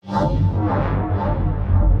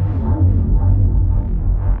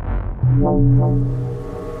Welcome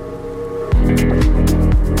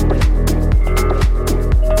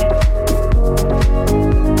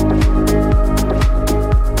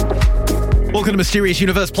to Mysterious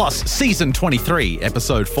Universe Plus, Season 23,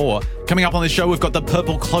 Episode 4. Coming up on this show, we've got the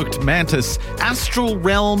Purple Cloaked Mantis, Astral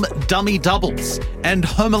Realm Dummy Doubles, and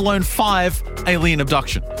Home Alone 5 Alien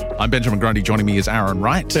Abduction. I'm Benjamin Grundy. Joining me is Aaron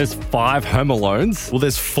Wright. There's 5 Home Alones? Well,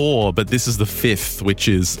 there's 4, but this is the 5th, which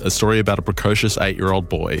is a story about a precocious 8-year-old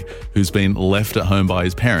boy who's been left at home by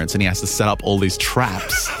his parents, and he has to set up all these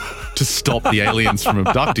traps to stop the aliens from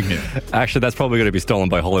abducting him. Actually, that's probably going to be stolen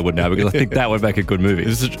by Hollywood now, because I think that would make a good movie.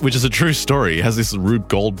 Which is a true story. He has this Rube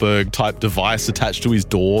Goldberg-type device attached to his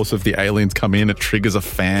door, so if the aliens come in, it triggers a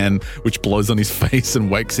fan, which blows on his face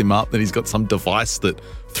and wakes him up. Then he's got some device that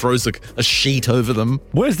throws a sheet over them.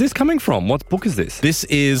 Where's this coming from? What book is this? This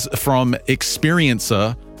is from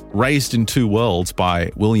Experiencer, Raised in Two Worlds by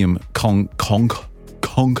William Konkoleski.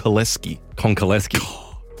 Konkoleski.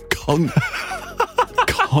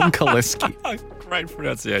 Great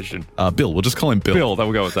pronunciation. Bill. We'll just call him Bill. Bill,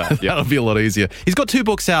 we'll go with that. Yep. That'll be a lot easier. He's got 2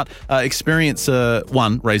 books out, Experiencer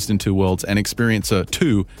 1, Raised in Two Worlds, and Experiencer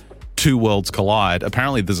 2, Two Worlds Collide.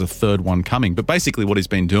 Apparently there's a 3rd one coming, but basically what he's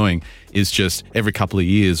been doing is just every couple of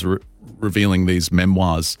years revealing these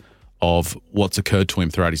memoirs of what's occurred to him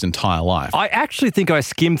throughout his entire life. I actually think I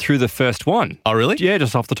skimmed through the first one. Oh, really? Yeah,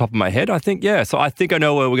 just off the top of my head. I think, yeah. So I think I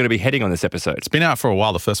know where we're going to be heading on this episode. It's been out for a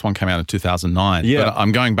while. The first one came out in 2009. Yeah. But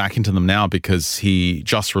I'm going back into them now because he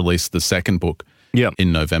just released the 2nd book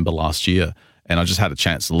in November last year. And I just had a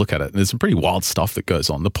chance to look at it. And there's some pretty wild stuff that goes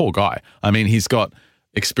on. The poor guy. I mean, he's got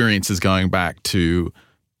experiences going back to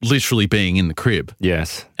literally being in the crib.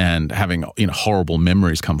 Yes. And having, horrible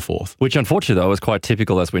memories come forth. Which, unfortunately, though, is quite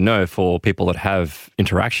typical, as we know, for people that have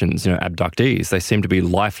interactions, abductees. They seem to be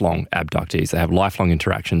lifelong abductees. They have lifelong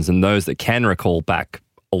interactions, and those that can recall back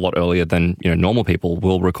a lot earlier than, normal people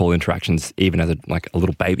will recall interactions even as a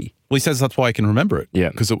little baby. Well, he says that's why he can remember it. Yeah.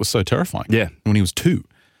 Because it was so terrifying. Yeah. When he was 2.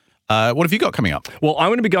 What have you got coming up? Well, I'm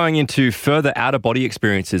going to be going into further out-of-body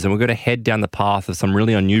experiences, and we're going to head down the path of some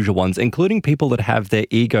really unusual ones, including people that have their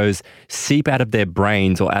egos seep out of their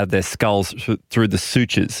brains or out of their skulls through the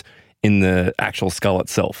sutures in the actual skull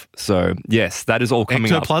itself. So, yes, that is all coming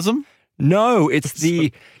Ectoplasm? up. No, it's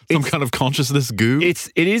some kind of consciousness goo? It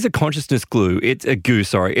is a consciousness glue. It's a goo,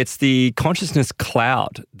 sorry. It's the consciousness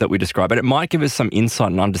cloud that we describe. And it might give us some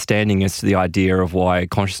insight and understanding as to the idea of why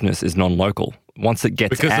consciousness is non-local. Once it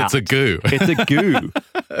gets because out. It's a goo. It's a goo.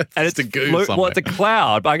 And it's a goo somewhere. Well, it's a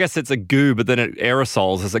cloud, but I guess it's a goo, but then it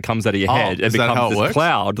aerosols as it comes out of your head. It becomes this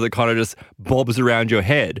cloud that kind of just bobs around your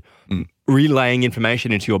head, relaying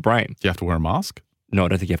information into your brain. Do you have to wear a mask? No, I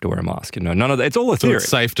don't think you have to wear a mask. No, none of that. It's all a theory. So it's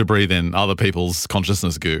safe to breathe in other people's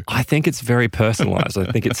consciousness goo. I think it's very personalized. I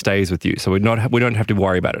think it stays with you. So we don't have to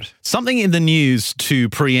worry about it. Something in the news to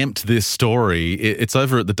preempt this story. It's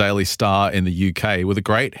over at the Daily Star in the UK with a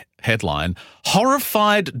great headline.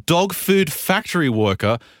 Horrified dog food factory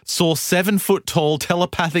worker saw 7-foot-tall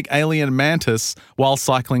telepathic alien mantis while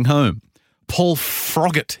cycling home. Paul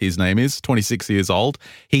Froggatt, his name is, 26 years old.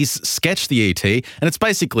 He's sketched the ET, and it's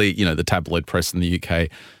basically, the tabloid press in the UK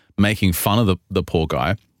making fun of the poor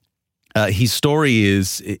guy. His story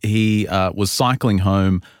is he was cycling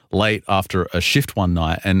home late after a shift one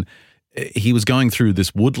night, and he was going through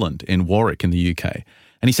this woodland in Warwick in the UK.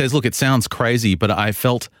 And he says, look, it sounds crazy, but I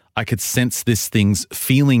felt I could sense this thing's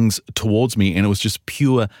feelings towards me, and it was just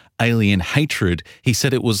pure alien hatred. He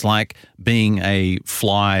said it was like being a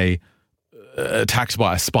fly attacked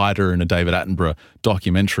by a spider in a David Attenborough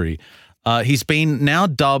documentary. He's been now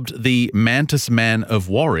dubbed the Mantis Man of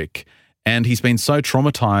Warwick, and he's been so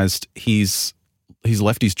traumatized he's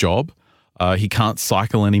left his job. He can't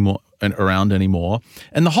cycle around anymore.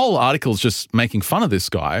 And the whole article is just making fun of this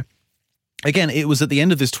guy. Again, it was at the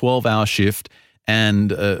end of this 12-hour shift,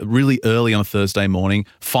 and really early on a Thursday morning,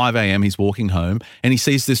 5 a.m., he's walking home, and he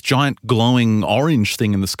sees this giant glowing orange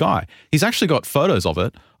thing in the sky. He's actually got photos of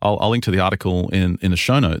it. I'll link to the article in the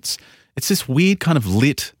show notes. It's this weird kind of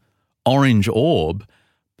lit orange orb,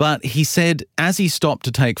 but he said as he stopped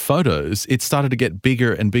to take photos, it started to get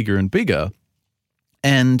bigger and bigger and bigger,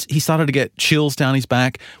 and he started to get chills down his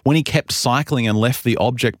back. When he kept cycling and left the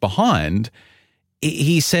object behind,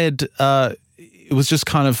 he said it was just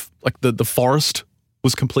kind of like the forest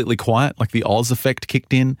was completely quiet, like the Oz effect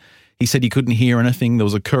kicked in. He said he couldn't hear anything. There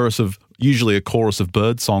was usually a chorus of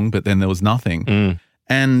bird song, but then there was nothing.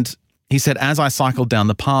 And He said, as I cycled down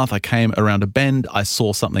the path, I came around a bend. I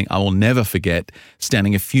saw something I will never forget.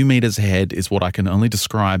 Standing a few meters ahead is what I can only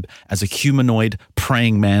describe as a humanoid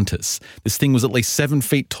praying mantis. This thing was at least 7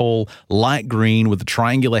 feet tall, light green with a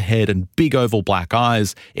triangular head and big oval black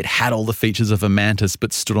eyes. It had all the features of a mantis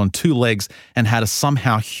but stood on 2 legs and had a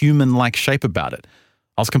somehow human-like shape about it.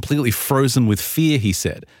 I was completely frozen with fear, he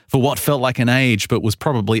said, for what felt like an age but was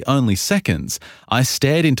probably only seconds. I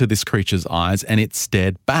stared into this creature's eyes and it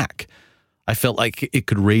stared back. I felt like it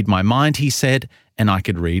could read my mind, he said, and I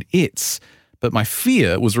could read its. But my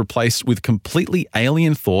fear was replaced with completely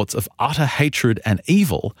alien thoughts of utter hatred and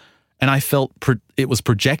evil, and I felt it was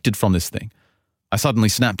projected from this thing. I suddenly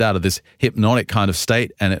snapped out of this hypnotic kind of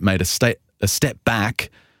state, and it made a step back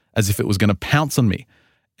as if it was going to pounce on me.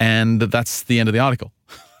 And that's the end of the article.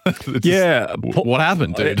 Yeah. What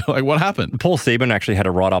happened, dude? Like, what happened? Paul Seaman actually had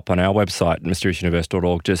a write-up on our website,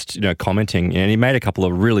 mysteriousuniverse.org, just, commenting, and he made a couple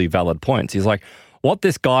of really valid points. He's like, what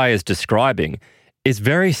this guy is describing is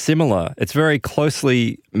very similar. It's very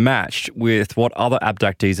closely matched with what other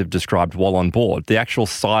abductees have described while on board. The actual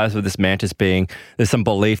size of this mantis being, there's some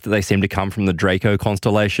belief that they seem to come from the Draco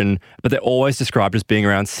constellation, but they're always described as being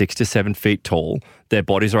around 6 to 7 feet tall. Their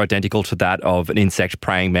bodies are identical to that of an insect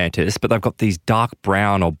praying mantis, but they've got these dark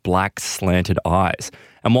brown or black slanted eyes.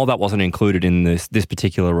 And while that wasn't included in this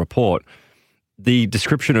particular report, the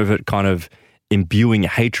description of it kind of imbuing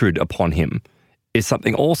hatred upon him is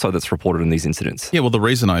something also that's reported in these incidents. Yeah, well, the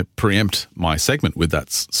reason I preempt my segment with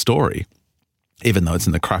that story, even though it's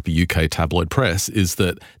in the crappy UK tabloid press, is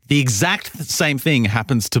that the exact same thing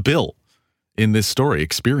happens to Bill in this story,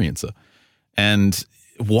 Experiencer. And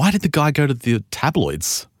why did the guy go to the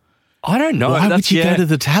tabloids? I don't know. Why would you go to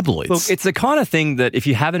the tabloids? Look, it's the kind of thing that if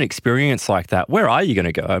you have an experience like that, where are you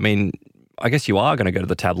going to go? I mean, I guess you are going to go to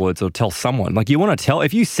the tabloids or tell someone. Like, you want to tell,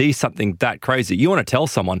 if you see something that crazy, you want to tell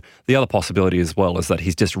someone. The other possibility as well is that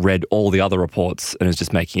he's just read all the other reports and is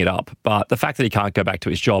just making it up. But the fact that he can't go back to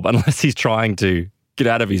his job unless he's trying to get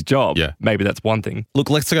out of his job, maybe that's one thing. Look,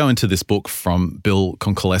 let's go into this book from Bill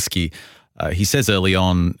Konkoleski. He says early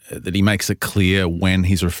on that he makes it clear when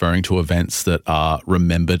he's referring to events that are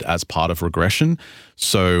remembered as part of regression.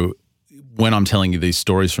 So when I'm telling you these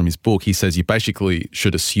stories from his book, he says you basically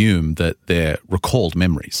should assume that they're recalled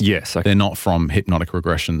memories. Yes. Okay. They're not from hypnotic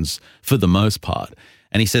regressions for the most part.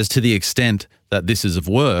 And he says to the extent that this is of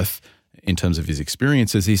worth in terms of his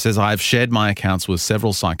experiences, he says, I've shared my accounts with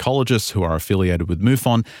several psychologists who are affiliated with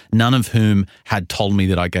MUFON, none of whom had told me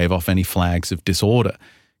that I gave off any flags of disorder.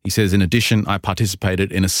 He says, in addition, I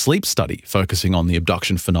participated in a sleep study focusing on the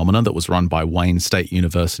abduction phenomena that was run by Wayne State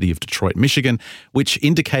University of Detroit, Michigan, which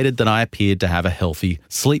indicated that I appeared to have a healthy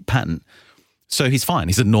sleep pattern. So he's fine.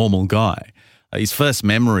 He's a normal guy. His first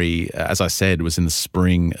memory, as I said, was in the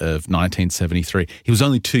spring of 1973. He was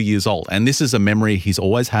only 2 years old. And this is a memory he's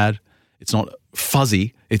always had. It's not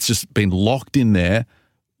fuzzy. It's just been locked in there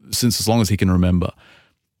since as long as he can remember.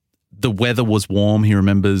 The weather was warm, he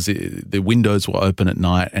remembers. The windows were open at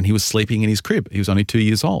night and he was sleeping in his crib. He was only 2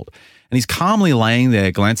 years old. And he's calmly laying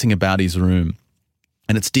there, glancing about his room,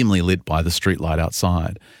 and it's dimly lit by the streetlight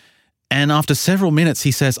outside. And after several minutes,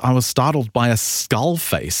 he says, I was startled by a skull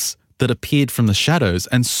face that appeared from the shadows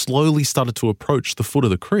and slowly started to approach the foot of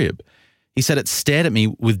the crib. He said it stared at me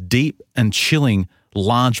with deep and chilling,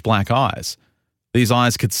 large black eyes. These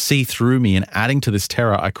eyes could see through me, and adding to this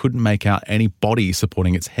terror, I couldn't make out any body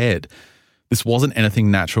supporting its head. This wasn't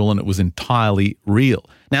anything natural, and it was entirely real.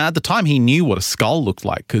 Now, at the time, he knew what a skull looked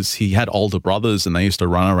like because he had older brothers, and they used to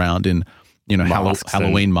run around in,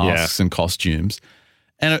 Halloween masks and costumes.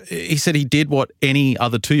 And he said he did what any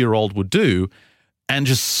other 2-year-old would do and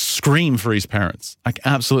just scream for his parents, like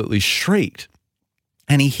absolutely shrieked.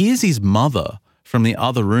 And he hears his mother from the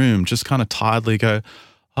other room just kind of tiredly go,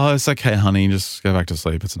 oh, it's okay, honey. Just go back to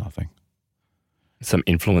sleep. It's nothing. Some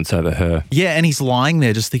influence over her. Yeah, and he's lying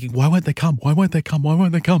there just thinking, why won't they come? Why won't they come? Why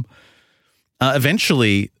won't they come?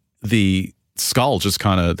 Eventually, the skull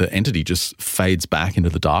the entity just fades back into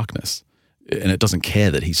the darkness, and it doesn't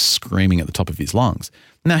care that he's screaming at the top of his lungs.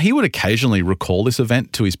 Now, he would occasionally recall this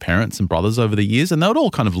event to his parents and brothers over the years, and they would all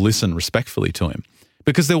kind of listen respectfully to him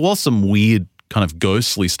because there was some weird kind of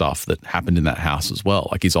ghostly stuff that happened in that house as well.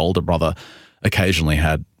 Like his older brother occasionally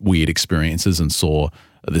had weird experiences and saw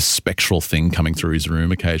this spectral thing coming through his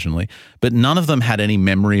room occasionally. But none of them had any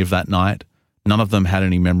memory of that night. None of them had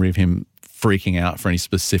any memory of him freaking out for any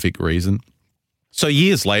specific reason. So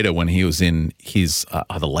years later, when he was in his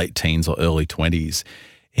either late teens or early 20s,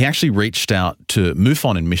 he actually reached out to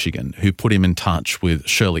MUFON in Michigan, who put him in touch with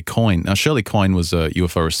Shirley Coyne. Now, Shirley Coyne was a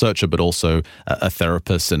UFO researcher, but also a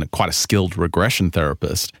therapist and quite a skilled regression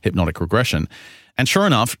therapist, hypnotic regression. And sure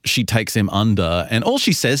enough, she takes him under, and all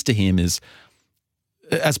she says to him is,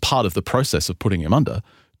 as part of the process of putting him under,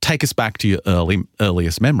 take us back to your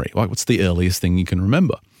earliest memory. Like, what's the earliest thing you can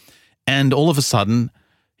remember? And all of a sudden,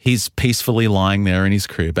 he's peacefully lying there in his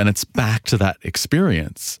crib, and it's back to that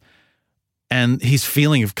experience. And his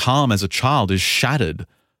feeling of calm as a child is shattered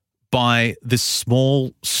by this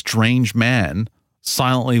small, strange man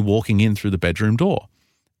silently walking in through the bedroom door.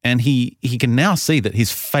 And he can now see that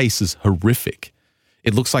his face is horrific.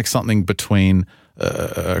 It looks like something between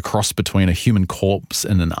a cross between a human corpse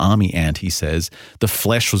and an army ant, he says. The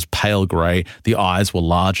flesh was pale grey. The eyes were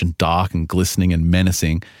large and dark and glistening and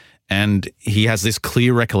menacing. And he has this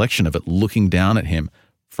clear recollection of it looking down at him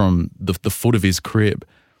from the foot of his crib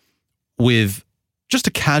with just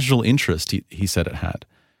a casual interest, he said it had.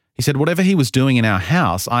 He said, whatever he was doing in our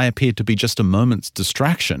house, I appeared to be just a moment's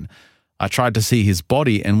distraction. I tried to see his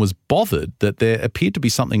body and was bothered that there appeared to be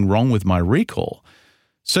something wrong with my recall.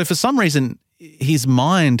 So for some reason, his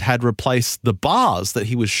mind had replaced the bars that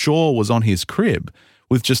he was sure was on his crib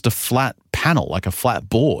with just a flat panel, like a flat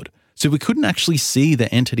board. So we couldn't actually see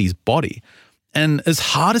the entity's body. And as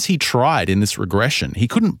hard as he tried in this regression, he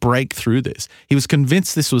couldn't break through this. He was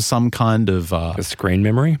convinced this was some kind of a screen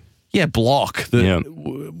memory? Yeah, block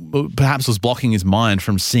that perhaps was blocking his mind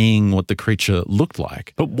from seeing what the creature looked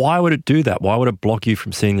like. But why would it do that? Why would it block you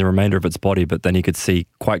from seeing the remainder of its body, but then you could see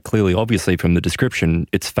quite clearly, obviously, from the description,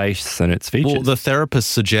 its face and its features? Well, the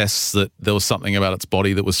therapist suggests that there was something about its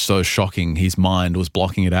body that was so shocking, his mind was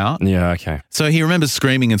blocking it out. Yeah, okay. So he remembers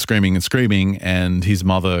screaming and screaming and screaming, and his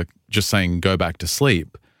mother just saying, go back to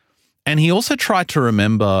sleep. And he also tried to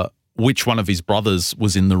remember which one of his brothers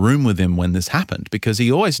was in the room with him when this happened, because he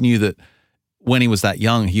always knew that when he was that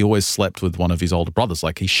young, he always slept with one of his older brothers,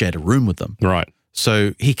 like he shared a room with them. Right.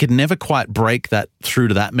 So he could never quite break that through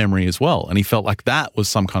to that memory as well. And he felt like that was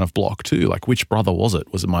some kind of block too. Like, which brother was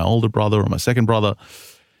it? Was it my older brother or my second brother?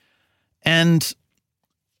 And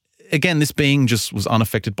again, this being just was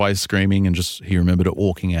unaffected by his screaming, and just he remembered it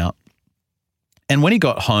walking out. And when he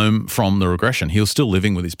got home from the regression, he was still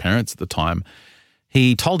living with his parents at the time.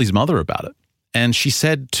 He told his mother about it, and she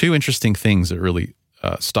said two interesting things that really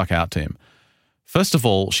stuck out to him. First of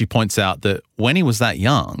all, she points out that when he was that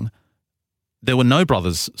young, there were no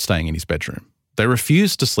brothers staying in his bedroom. They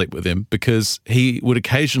refused to sleep with him because he would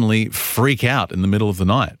occasionally freak out in the middle of the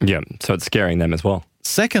night. Yeah, so it's scaring them as well.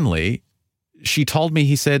 Secondly, she told me,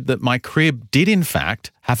 he said, that my crib did in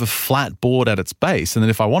fact have a flat board at its base, and that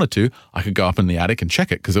if I wanted to, I could go up in the attic and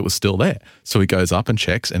check it because it was still there. So he goes up and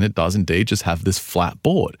checks, and it does indeed just have this flat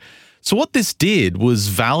board. So what this did was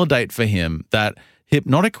validate for him that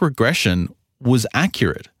hypnotic regression was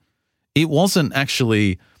accurate. It wasn't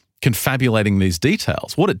actually confabulating these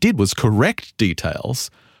details. What it did was correct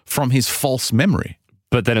details from his false memory.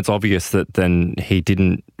 But then it's obvious that then he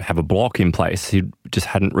didn't have a block in place. He just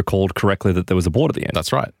hadn't recalled correctly that there was a board at the end.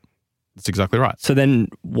 That's right. That's exactly right. So then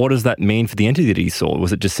what does that mean for the entity that he saw?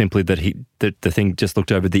 Was it just simply that the thing just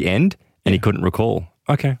looked over the end and he couldn't recall?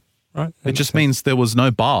 Okay. Right. It just means there was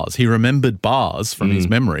no bars. He remembered bars from his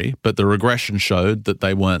memory, but the regression showed that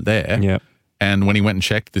they weren't there. Yeah. And when he went and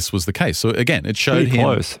checked, this was the case. So again, it showed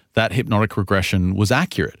him that hypnotic regression was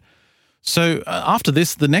accurate. So after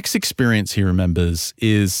this, the next experience he remembers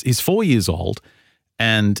is he's 4 years old,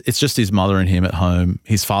 and it's just his mother and him at home.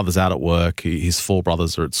 His father's out at work. His four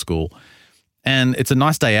brothers are at school. And it's a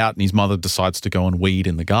nice day out, and his mother decides to go and weed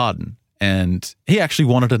in the garden. And he actually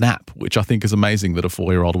wanted a nap, which I think is amazing that a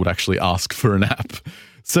 4-year-old would actually ask for a nap.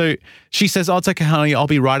 So she says, oh, it's okay, honey, I'll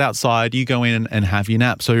be right outside. You go in and have your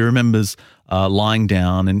nap. So he remembers lying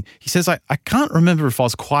down, and he says, I can't remember if I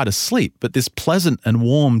was quite asleep, but this pleasant and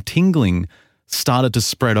warm tingling started to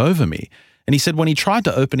spread over me. And he said when he tried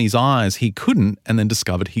to open his eyes, he couldn't, and then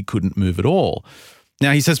discovered he couldn't move at all.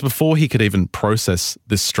 Now, he says before he could even process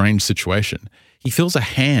this strange situation, he feels a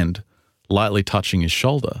hand lightly touching his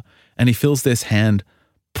shoulder, and he feels this hand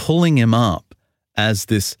pulling him up as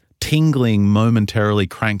this tingling momentarily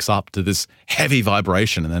cranks up to this heavy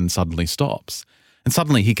vibration and then suddenly stops. And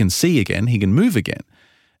suddenly he can see again, he can move again.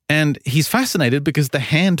 And he's fascinated because the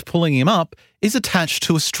hand pulling him up is attached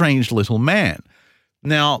to a strange little man.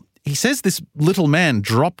 Now, he says this little man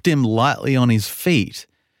dropped him lightly on his feet,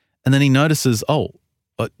 and then he notices,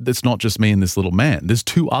 it's not just me and this little man. There's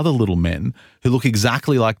two other little men who look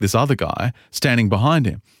exactly like this other guy standing behind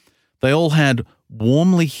him. They all had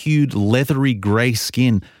warmly hued, leathery grey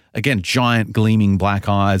skin, again, giant gleaming black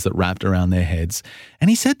eyes that wrapped around their heads. And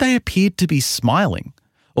he said they appeared to be smiling,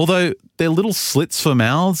 Although their little slits for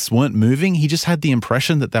mouths weren't moving, he just had the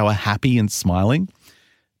impression that they were happy and smiling.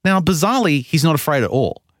 Now, bizarrely, he's not afraid at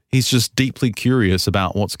all. He's just deeply curious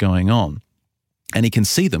about what's going on. And he can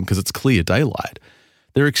see them because it's clear daylight.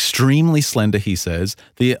 They're extremely slender, he says.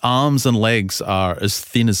 Their arms and legs are as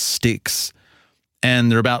thin as sticks.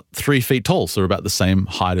 And they're about 3 feet tall, so they're about the same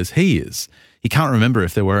height as he is. He can't remember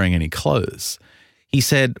if they're wearing any clothes. He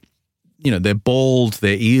said, they're bald,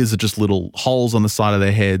 their ears are just little holes on the side of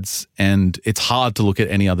their heads, and it's hard to look at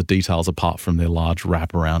any other details apart from their large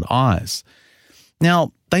wraparound eyes.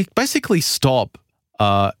 Now, they basically stop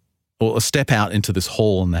or step out into this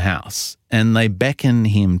hall in the house, and they beckon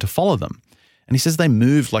him to follow them. And he says they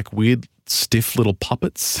moved like weird, stiff little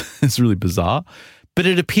puppets. It's really bizarre. But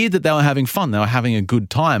it appeared that they were having fun. They were having a good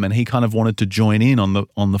time, and he kind of wanted to join in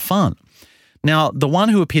on the fun. Now, the one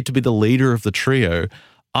who appeared to be the leader of the trio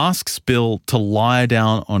asks Bill to lie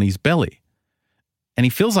down on his belly. And he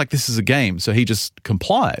feels like this is a game, so he just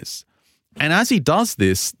complies. And as he does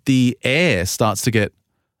this, the air starts to get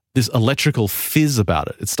this electrical fizz about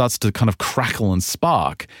it. It starts to kind of crackle and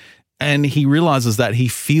spark. And he realizes that he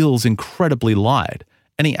feels incredibly light,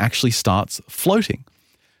 and he actually starts floating.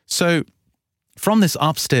 So from this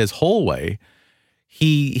upstairs hallway,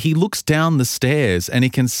 he looks down the stairs and he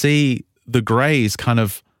can see the Greys kind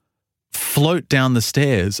of float down the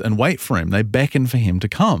stairs and wait for him. They beckon for him to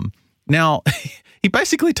come. Now, he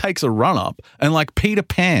basically takes a run up and, like Peter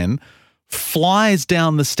Pan, flies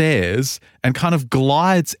down the stairs and kind of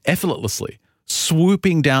glides effortlessly,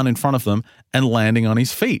 swooping down in front of them and landing on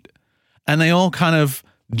his feet. And they all kind of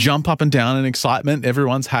jump up and down in excitement.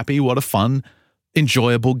 Everyone's happy. What a fun,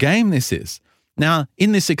 enjoyable game this is. Now,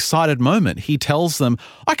 in this excited moment, he tells them,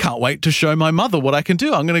 I can't wait to show my mother what I can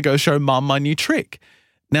do. I'm going to go show Mum my new trick.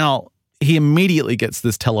 Now, he immediately gets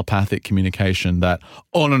this telepathic communication that,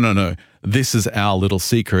 oh, no, this is our little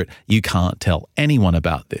secret. You can't tell anyone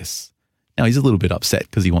about this. Now, he's a little bit upset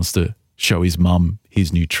because he wants to show his mum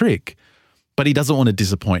his new trick, but he doesn't want to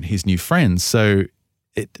disappoint his new friends. So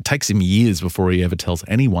it takes him years before he ever tells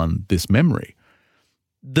anyone this memory.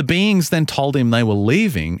 The beings then told him they were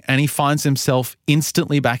leaving, and he finds himself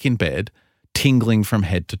instantly back in bed, tingling from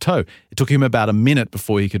head to toe. It took him about a minute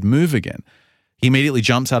before he could move again. He immediately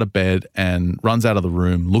jumps out of bed and runs out of the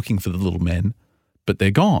room looking for the little men, but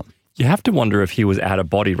they're gone. You have to wonder if he was out of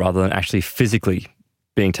body rather than actually physically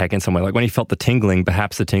being taken somewhere. Like when he felt the tingling,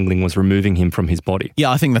 perhaps the tingling was removing him from his body.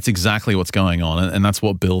 Yeah, I think that's exactly what's going on, and that's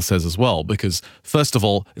what Bill says as well, because first of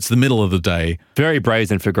all, it's the middle of the day. Very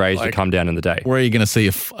brazen for Greys to come down in the day. Where are you going to see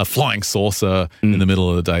a flying saucer in the middle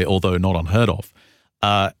of the day, although not unheard of?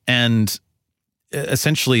 And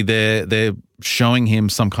essentially they're showing him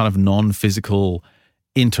some kind of non-physical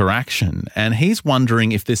interaction, and he's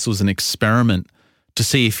wondering if this was an experiment to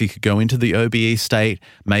see if he could go into the OBE state.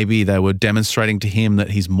 Maybe they were demonstrating to him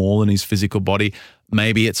that he's more than his physical body.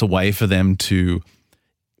 Maybe it's a way for them to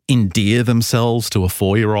endear themselves to a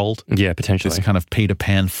 4-year-old. Yeah, potentially. This kind of Peter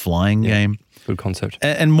Pan flying game. Good concept.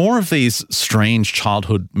 And more of these strange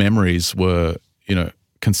childhood memories were,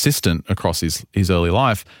 consistent across his early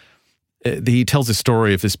life. He tells a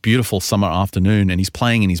story of this beautiful summer afternoon, and he's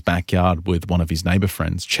playing in his backyard with one of his neighbor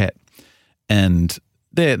friends, Chet. And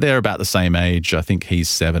they're about the same age. I think he's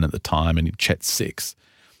 7 at the time and Chet's 6.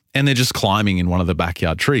 And they're just climbing in one of the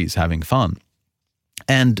backyard trees, having fun.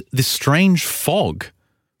 And this strange fog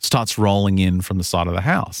starts rolling in from the side of the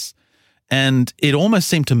house. And it almost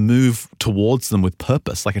seemed to move towards them with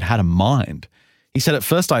purpose, like it had a mind. He said, at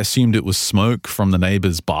first I assumed it was smoke from the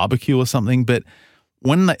neighbor's barbecue or something, but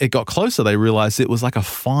when it got closer, they realized it was like a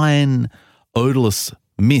fine, odorless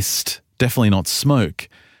mist, definitely not smoke.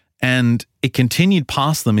 And it continued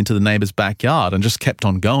past them into the neighbor's backyard and just kept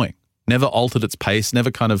on going. Never altered its pace,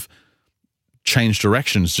 never kind of changed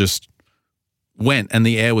directions, just went, and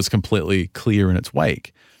the air was completely clear in its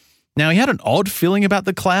wake. Now, he had an odd feeling about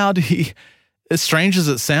the cloud. As strange as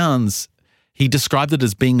it sounds, he described it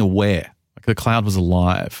as being aware, like the cloud was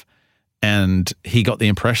alive. And he got the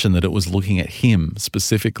impression that it was looking at him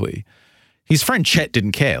specifically. His friend Chet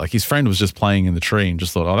didn't care. Like his friend was just playing in the tree and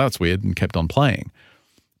just thought, oh, that's weird, and kept on playing.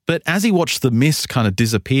 But as he watched the mist kind of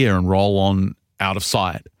disappear and roll on out of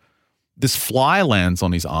sight, this fly lands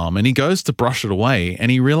on his arm and he goes to brush it away,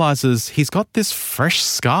 and he realizes he's got this fresh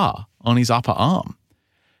scar on his upper arm.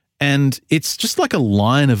 And it's just like a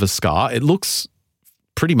line of a scar. It looks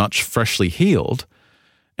pretty much freshly healed.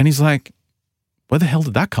 And he's like, where the hell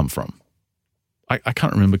did that come from? I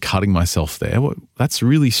can't remember cutting myself there. That's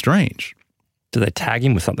really strange. Did they tag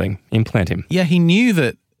him with something? Implant him? Yeah, he knew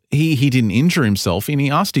that he didn't injure himself, and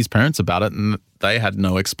he asked his parents about it, and they had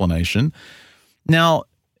no explanation. Now,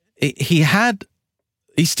 he had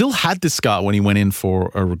he still had this scar when he went in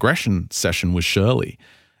for a regression session with Shirley.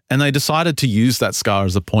 And they decided to use that scar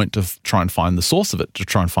as a point to try and find the source of it, to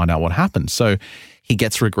try and find out what happened. So he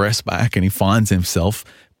gets regressed back and he finds himself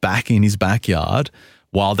back in his backyard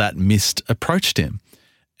while that mist approached him.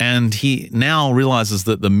 And he now realizes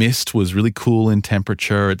that the mist was really cool in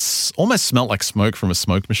temperature. It's almost smelled like smoke from a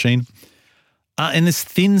smoke machine. And this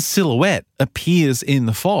thin silhouette appears in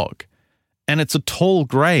the fog. And it's a tall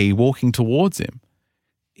grey walking towards him.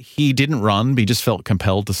 He didn't run, but he just felt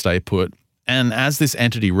compelled to stay put. And as this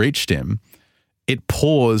entity reached him, it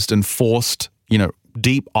paused and forced,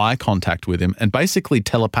 deep eye contact with him and basically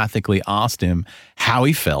telepathically asked him how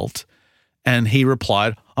he felt. And he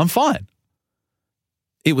replied, "I'm fine."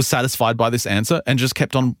 It was satisfied by this answer and just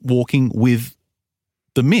kept on walking with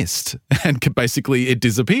the mist, and basically it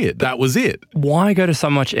disappeared. That was it. Why go to so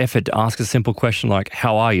much effort to ask a simple question like,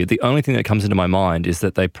 how are you? The only thing that comes into my mind is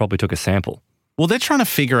that they probably took a sample. Well, they're trying to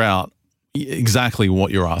figure out exactly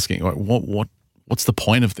what you're asking. What's the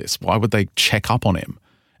point of this? Why would they check up on him?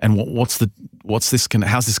 And how's this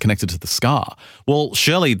connected to the scar? Well,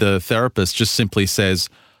 Shirley, the therapist, just simply says,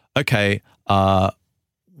 okay,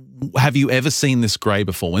 have you ever seen this grey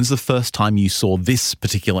before? When's the first time you saw this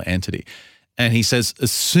particular entity? And he says,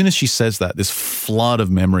 as soon as she says that, this flood of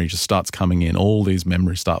memory just starts coming in. All these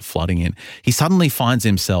memories start flooding in. He suddenly finds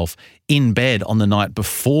himself in bed on the night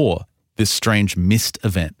before this strange mist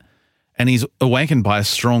event. And he's awakened by a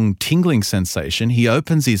strong tingling sensation. He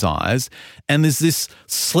opens his eyes and there's this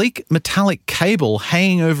sleek metallic cable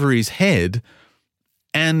hanging over his head,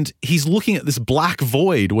 and he's looking at this black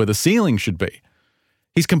void where the ceiling should be.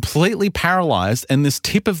 He's completely paralyzed, and this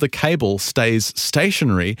tip of the cable stays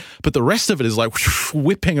stationary, but the rest of it is like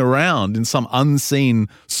whipping around in some unseen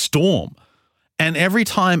storm. And every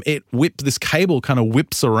time this cable kind of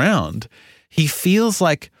whips around, he feels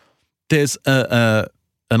like there's an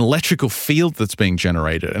electrical field that's being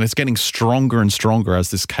generated, and it's getting stronger and stronger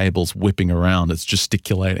as this cable's whipping around. It's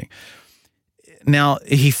gesticulating. Now,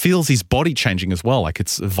 he feels his body changing as well, like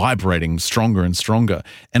it's vibrating stronger and stronger.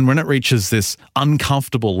 And when it reaches this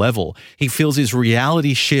uncomfortable level, he feels his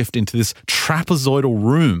reality shift into this trapezoidal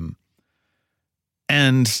room.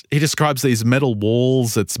 And he describes these metal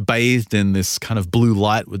walls that's bathed in this kind of blue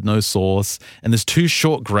light with no source. And there's two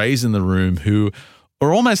short greys in the room who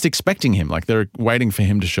are almost expecting him, like they're waiting for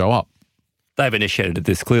him to show up. They've initiated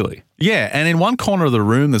this clearly. Yeah, and in one corner of the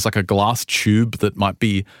room, there's like a glass tube that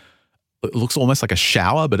it looks almost like a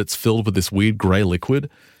shower, but it's filled with this weird grey liquid.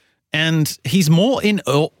 And he's more in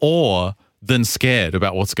awe than scared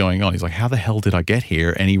about what's going on. He's like, how the hell did I get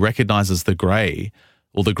here? And he recognizes the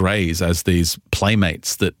greys as these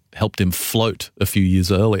playmates that helped him float a few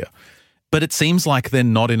years earlier. But it seems like they're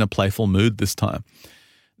not in a playful mood this time.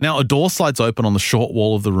 Now, a door slides open on the short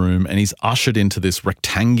wall of the room, and he's ushered into this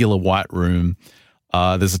rectangular white room.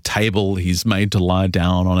 There's a table. He's made to lie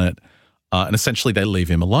down on it. And essentially they leave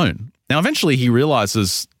him alone. Now, eventually he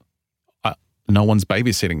realizes no one's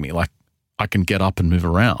babysitting me. Like, I can get up and move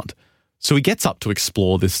around. So he gets up to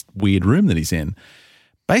explore this weird room that he's in.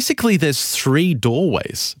 Basically, there's 3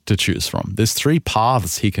 doorways to choose from. There's 3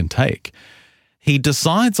 paths he can take. He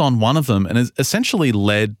decides on one of them and is essentially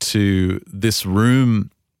led to this room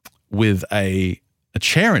with a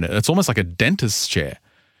chair in it. It's almost like a dentist's chair.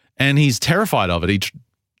 And he's terrified of it. He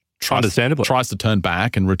tries to turn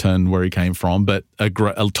back and return where he came from, but a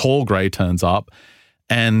tall grey turns up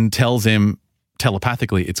and tells him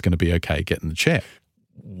telepathically it's going to be okay, get in the chair.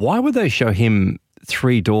 Why would they show him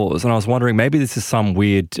 3 doors? And I was wondering, maybe this is some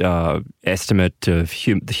weird estimate of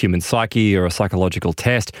the human psyche or a psychological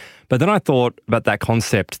test. But then I thought about that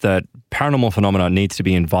concept that paranormal phenomena needs to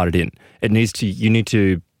be invited in. You need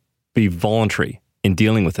to be voluntary in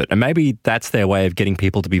dealing with it. And maybe that's their way of getting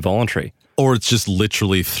people to be voluntary. Or it's just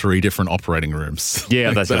literally 3 different operating rooms. Yeah,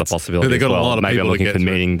 like that's a possibility. They got as well. a lot of maybe people I'm looking to for get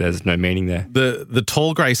meaning. There's no meaning there. The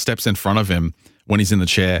tall grey steps in front of him when he's in the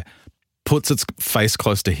chair, puts its face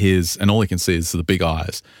close to his, and all he can see is the big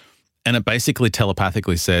eyes. And it basically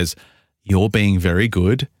telepathically says, you're being very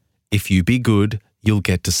good. If you be good, you'll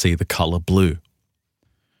get to see the colour blue.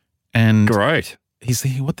 And great. He's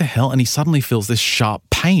thinking, what the hell? And he suddenly feels this sharp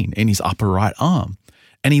pain in his upper right arm.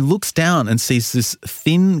 And he looks down and sees this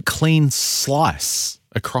thin, clean slice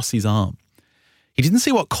across his arm. He didn't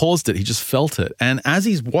see what caused it. He just felt it. And as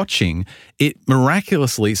he's watching, it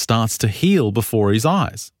miraculously starts to heal before his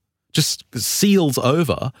eyes. Just seals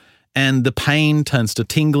over, and the pain turns to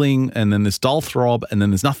tingling, and then this dull throb, and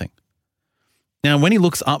then there's nothing. Now, when he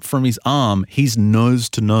looks up from his arm, he's nose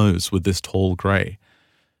to nose with this tall grey.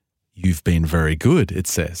 You've been very good, it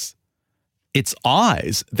says. Its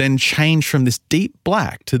eyes then change from this deep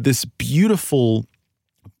black to this beautiful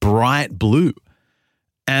bright blue.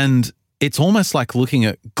 And it's almost like looking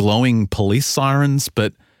at glowing police sirens,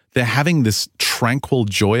 but they're having this tranquil,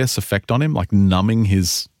 joyous effect on him, like numbing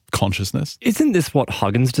his consciousness. Isn't this what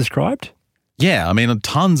Huggins described? Yeah, I mean,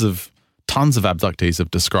 tons of abductees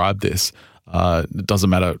have described this. It doesn't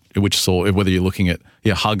matter which sort, whether you're looking at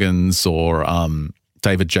Huggins or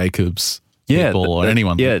David Jacobs, people or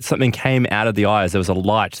anyone. Yeah, something came out of the eyes. There was a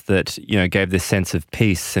light that gave this sense of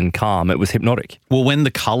peace and calm. It was hypnotic. Well, when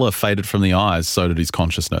the colour faded from the eyes, so did his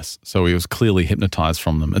consciousness. So he was clearly hypnotised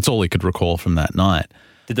from them. It's all he could recall from that night.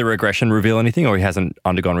 Did the regression reveal anything, or he hasn't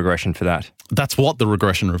undergone regression for that? That's what the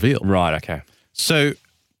regression revealed. Right, okay. So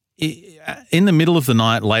in the middle of the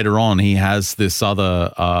night later on, he has this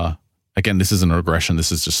other, again, this isn't a regression,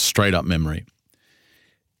 this is just straight up memory.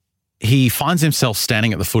 He finds himself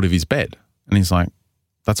standing at the foot of his bed and he's like,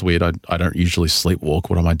 that's weird. I don't usually sleepwalk.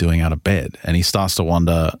 What am I doing out of bed? And he starts to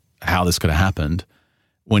wonder how this could have happened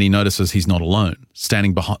when he notices he's not alone.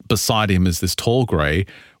 Standing beside him is this tall grey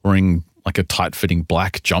wearing like a tight-fitting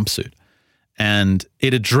black jumpsuit. And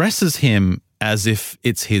it addresses him as if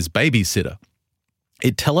it's his babysitter.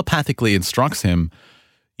 It telepathically instructs him,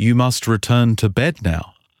 you must return to bed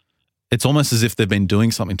now. It's almost as if they've been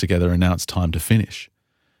doing something together and now it's time to finish.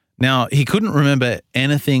 Now, he couldn't remember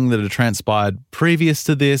anything that had transpired previous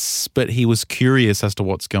to this, but he was curious as to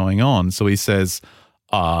what's going on. So he says,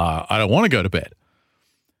 I don't want to go to bed.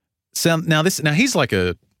 So now he's like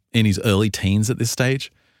in his early teens at this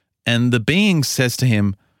stage. And the being says to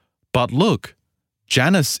him, but look,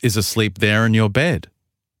 Janice is asleep there in your bed.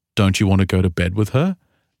 Don't you want to go to bed with her?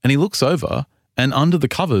 And he looks over and under the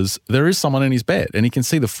covers, there is someone in his bed and he can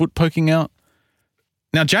see the foot poking out.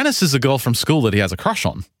 Now, Janice is a girl from school that he has a crush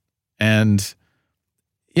on. And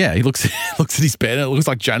yeah, he looks at his bed and it looks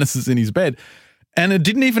like Janice is in his bed. And it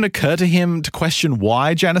didn't even occur to him to question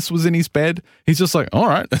why Janice was in his bed. He's just like, all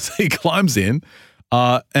right. So he climbs in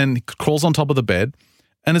and crawls on top of the bed.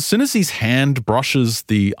 And as soon as his hand brushes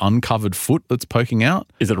the uncovered foot that's poking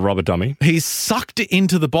out. Is it a rubber dummy? He's sucked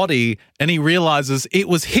into the body and he realizes it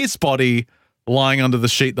was his body lying under the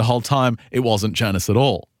sheet the whole time. It wasn't Janice at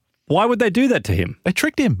all. Why would they do that to him? They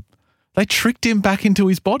tricked him. They tricked him back into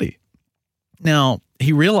his body. Now,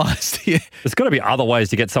 he realized... There's got to be other ways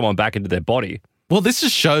to get someone back into their body. Well, this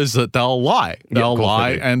just shows that they'll lie. They'll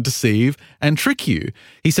lie and deceive and trick you.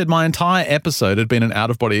 He said, my entire episode had been an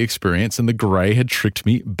out-of-body experience and the grey had tricked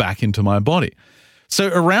me back into my body. So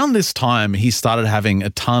around this time, he started having a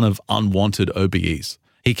ton of unwanted OBEs.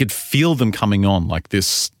 He could feel them coming on, like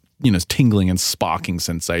this, tingling and sparking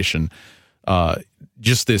sensation.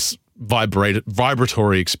 Just this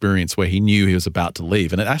vibratory experience where he knew he was about to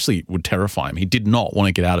leave, and it actually would terrify him. He did not want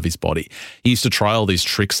to get out of his body. He used to try all these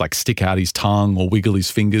tricks like stick out his tongue or wiggle his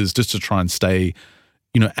fingers just to try and stay,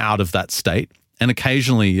 out of that state. And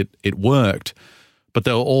occasionally it worked, but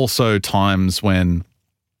there were also times when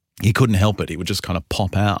he couldn't help it. He would just kind of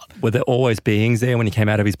pop out. Were there always beings there when he came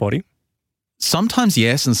out of his body? Sometimes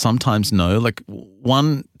yes and sometimes no. Like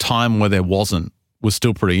one time where there wasn't was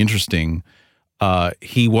still pretty interesting.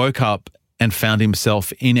 He woke up and found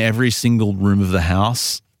himself in every single room of the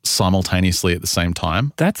house simultaneously at the same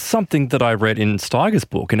time. That's something that I read in Steiger's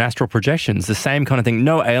book, in Astral Projections, the same kind of thing.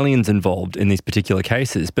 No aliens involved in these particular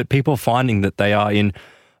cases, but people finding that they are in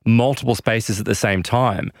multiple spaces at the same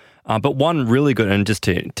time. But one really good, and just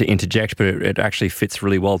to interject, but it actually fits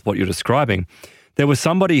really well with what you're describing, there was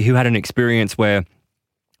somebody who had an experience where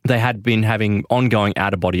they had been having ongoing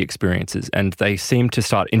out-of-body experiences and they seemed to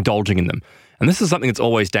start indulging in them. And this is something that's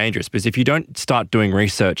always dangerous because if you don't start doing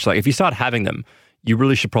research, like if you start having them, you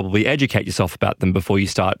really should probably educate yourself about them before you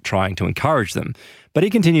start trying to encourage them. But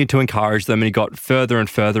he continued to encourage them and he got further and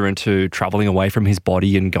further into traveling away from his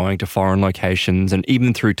body and going to foreign locations and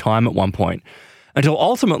even through time at one point, until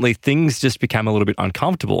ultimately things just became a little bit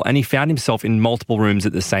uncomfortable and he found himself in multiple rooms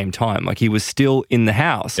at the same time. Like he was still in the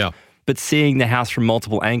house, but seeing the house from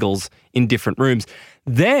multiple angles in different rooms.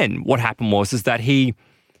 Then what happened was that he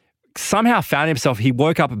somehow found himself, he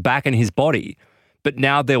woke up back in his body, but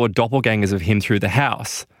now there were doppelgangers of him through the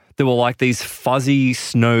house. There were like these fuzzy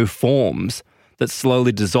snow forms that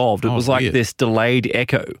slowly dissolved. It was like weird. This delayed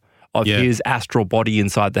echo of his astral body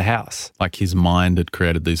inside the house. Like his mind had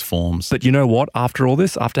created these forms. But you know what? After all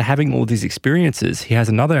this, after having all these experiences, he has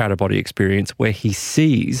another out-of-body experience where he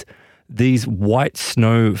sees these white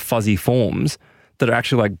snow fuzzy forms that are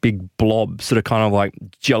actually like big blobs, sort of kind of like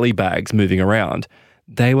jelly bags moving around.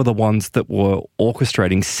 They were the ones that were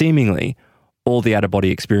orchestrating, seemingly, all the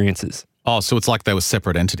out-of-body experiences. Oh, so it's like they were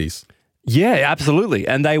separate entities. Yeah, absolutely.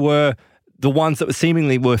 And they were the ones that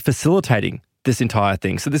seemingly were facilitating this entire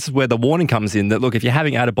thing. So this is where the warning comes in that, look, if you're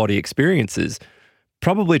having out-of-body experiences,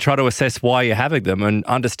 probably try to assess why you're having them and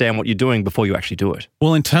understand what you're doing before you actually do it.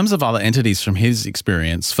 Well, in terms of other entities from his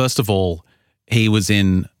experience, first of all, he was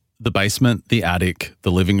in the basement, the attic,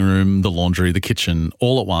 the living room, the laundry, the kitchen,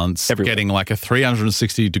 all at once, Everywhere. getting like a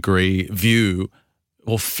 360-degree view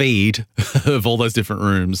or feed of all those different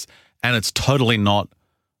rooms, and it's totally not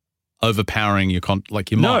overpowering your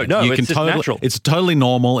mind. No, you it's just natural. It's totally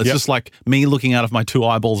normal. It's just like me looking out of my two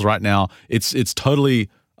eyeballs right now. It's totally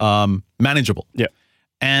manageable. Yeah.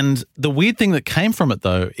 And the weird thing that came from it,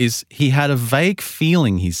 though, is he had a vague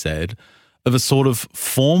feeling, he said, of a sort of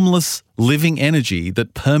formless living energy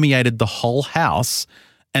that permeated the whole house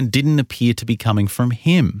and didn't appear to be coming from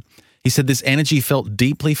him. He said this energy felt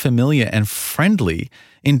deeply familiar and friendly,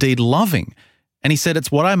 indeed loving. And he said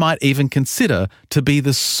it's what I might even consider to be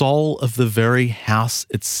the soul of the very house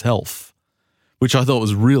itself, which I thought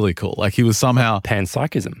was really cool. Like he was somehow...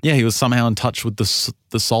 Panpsychism. Yeah, he was somehow in touch with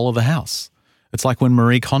the soul of the house. It's like when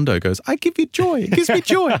Marie Kondo goes, I give you joy. It gives me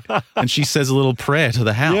joy. And she says a little prayer to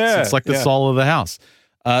the house. Yeah, it's like the soul of the house.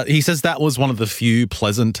 He says that was one of the few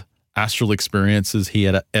pleasant astral experiences he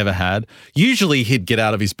had ever had. Usually he'd get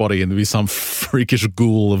out of his body and there'd be some freakish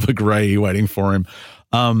ghoul of a grey waiting for him.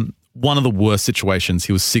 One of the worst situations,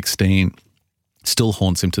 he was 16, still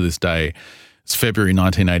haunts him to this day. It's February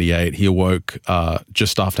 1988. He awoke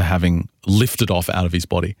just after having lifted off out of his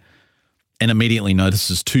body and immediately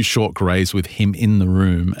notices two short greys with him in the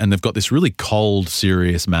room, and they've got this really cold,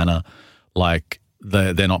 serious manner, like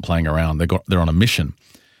they're not playing around. They're on a mission.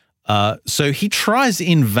 So he tries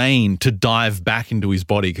in vain to dive back into his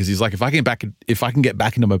body because he's like, if I can get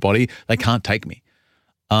back into my body, they can't take me.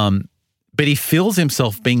 But he feels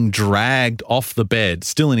himself being dragged off the bed,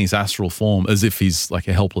 still in his astral form, as if he's like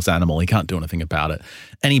a helpless animal. He can't do anything about it.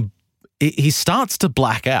 And he starts to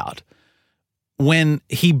black out when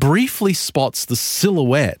he briefly spots the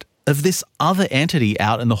silhouette of this other entity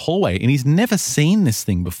out in the hallway, and he's never seen this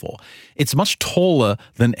thing before. It's much taller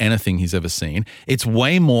than anything he's ever seen. It's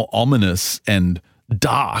way more ominous and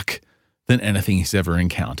dark than anything he's ever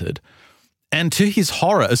encountered. And to his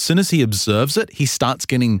horror, as soon as he observes it, he starts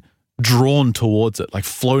getting drawn towards it, like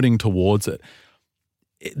floating towards it.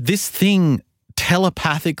 This thing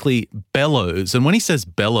telepathically bellows. And when he says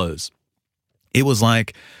bellows, it was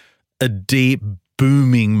like a deep,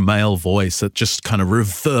 booming male voice that just kind of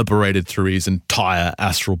reverberated through his entire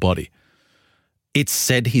astral body. It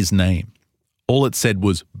said his name. All it said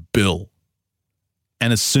was Bill.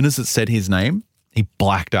 And as soon as it said his name, he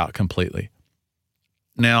blacked out completely.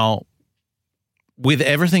 Now, with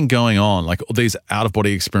everything going on, like all these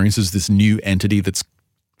out-of-body experiences, this new entity that's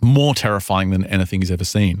more terrifying than anything he's ever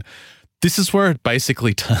seen, this is where it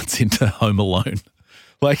basically turns into Home Alone.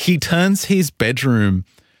 Like he turns his bedroom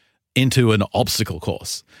into an obstacle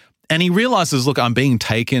course. And he realizes, look, I'm being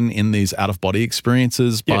taken in these out-of-body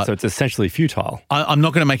experiences, but so it's essentially futile. I'm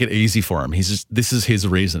not going to make it easy for him. This is his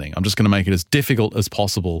reasoning. I'm just going to make it as difficult as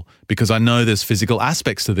possible because I know there's physical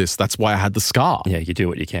aspects to this. That's why I had the scar. Yeah, you do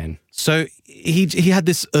what you can. So he had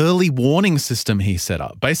this early warning system he set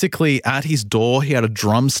up. Basically, at his door, he had a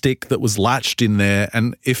drumstick that was latched in there,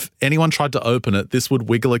 and if anyone tried to open it, this would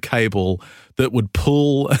wiggle a cable that would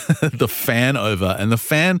pull the fan over, and the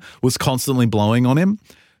fan was constantly blowing on him.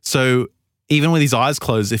 So even with his eyes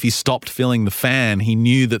closed, if he stopped feeling the fan, he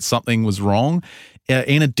knew that something was wrong.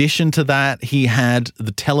 In addition to that, he had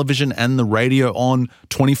the television and the radio on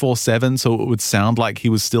 24/7, so it would sound like he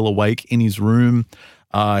was still awake in his room.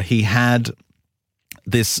 He had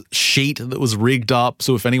this sheet that was rigged up,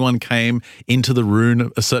 so if anyone came into the room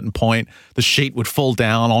at a certain point, the sheet would fall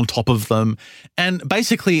down on top of them. And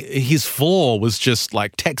basically, his floor was just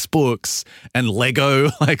like textbooks and Lego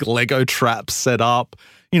traps set up.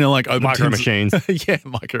 You know, like open Micro machines. Yeah,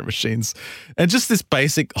 micro machines. And just this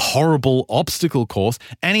basic horrible obstacle course.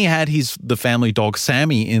 And he had the family dog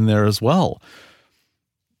Sammy in there as well.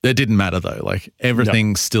 It didn't matter though. Like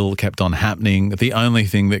everything still kept on happening. The only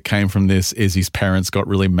thing that came from this is his parents got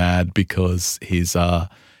really mad because his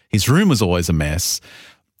room was always a mess.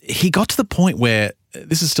 He got to the point where,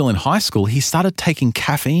 this is still in high school, he started taking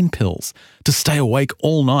caffeine pills to stay awake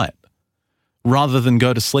all night, rather than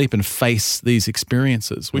go to sleep and face these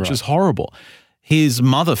experiences, which is horrible. His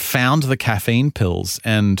mother found the caffeine pills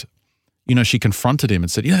and, you know, she confronted him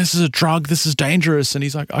and said, this is a drug, this is dangerous. And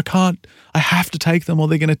he's like, I have to take them or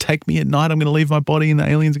they're going to take me at night. I'm going to leave my body and the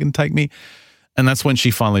aliens are going to take me. And that's when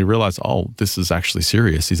she finally realized, this is actually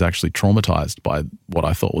serious. He's actually traumatized by what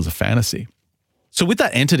I thought was a fantasy. So with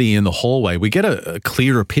that entity in the hallway, we get a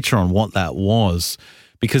clearer picture on what that was,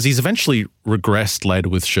 because he's eventually regressed later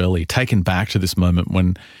with Shirley, taken back to this moment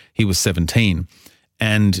when he was 17.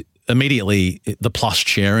 And immediately, the plush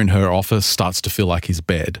chair in her office starts to feel like his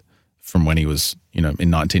bed from when he was, in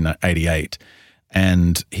 1988.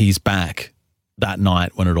 And he's back that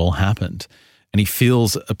night when it all happened. And he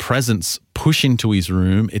feels a presence push into his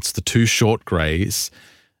room. It's the two short greys.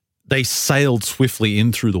 They sailed swiftly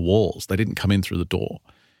in through the walls. They didn't come in through the door.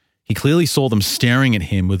 He clearly saw them staring at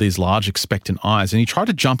him with these large expectant eyes, and he tried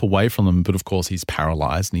to jump away from them, but of course he's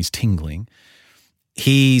paralyzed and he's tingling.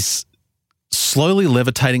 He's slowly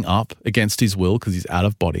levitating up against his will because he's out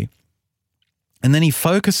of body. And then he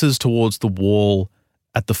focuses towards the wall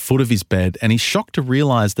at the foot of his bed, and he's shocked to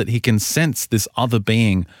realize that he can sense this other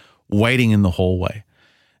being waiting in the hallway.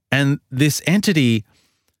 And this entity,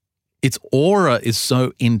 its aura is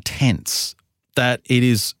so intense that it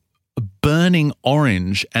is burning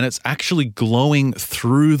orange, and it's actually glowing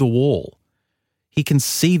through the wall. He can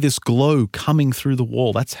see this glow coming through the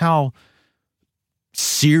wall. That's how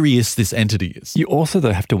serious this entity is. You also,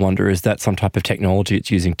 though, have to wonder, is that some type of technology it's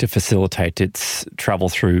using to facilitate its travel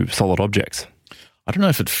through solid objects? I don't know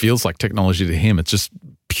if it feels like technology to him. It's just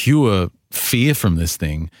pure fear from this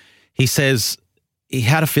thing. He says he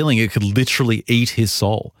had a feeling it could literally eat his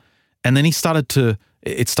soul. And then it started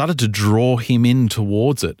to draw him in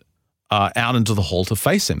towards it, out into the hall to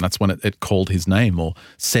face him. That's when it called his name or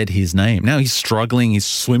said his name. Now he's struggling. He's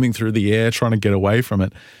swimming through the air trying to get away from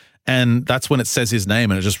it. And that's when it says his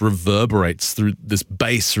name, and it just reverberates through this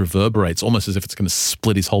bass, reverberates almost as if it's going to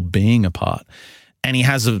split his whole being apart. And he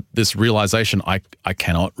has this realization, I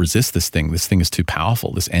cannot resist this thing. This thing is too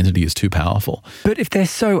powerful. This entity is too powerful. But if they're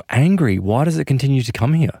so angry, why does it continue to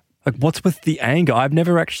come here? Like, what's with the anger? I've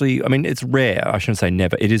never actually, it's rare. I shouldn't say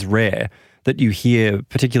never. It is rare that you hear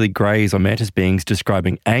particularly greys or mantis beings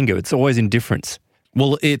describing anger. It's always indifference.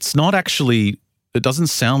 Well, it's not actually, it doesn't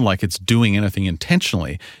sound like it's doing anything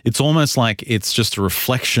intentionally. It's almost like it's just a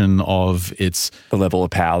reflection of the level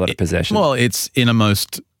of power that it possesses. Well, its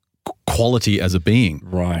innermost quality as a being.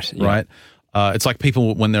 Right. Yeah. Right? It's like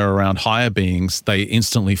people, when they're around higher beings, they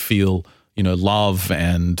instantly feel love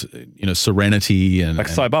and, serenity and, like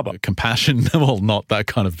Sai Baba. Compassion. Well, not that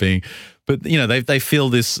kind of being, but, they feel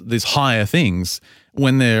these higher things.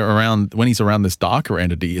 When he's around this darker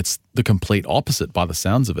entity, it's the complete opposite by the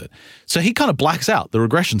sounds of it. So he kind of blacks out. The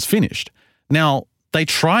regression's finished. Now, they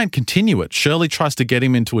try and continue it. Shirley tries to get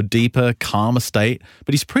him into a deeper, calmer state,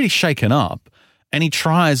 but he's pretty shaken up. And he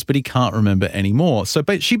tries, but he can't remember anymore. So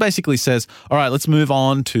she basically says, all right, let's move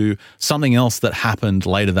on to something else that happened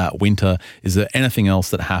later that winter. Is there anything else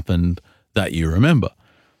that happened that you remember?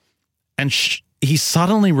 And he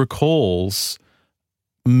suddenly recalls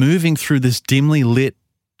moving through this dimly lit,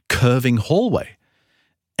 curving hallway.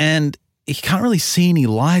 And he can't really see any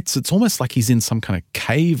lights. It's almost like he's in some kind of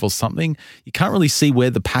cave or something. You can't really see where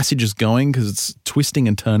the passage is going because it's twisting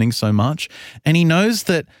and turning so much. And he knows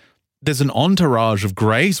that there's an entourage of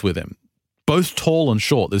greys with him, both tall and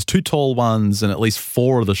short. There's 2 tall ones and at least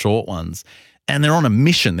 4 of the short ones. And they're on a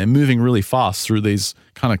mission. They're moving really fast through these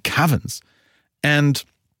kind of caverns. And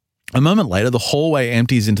a moment later, the hallway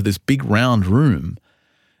empties into this big round room,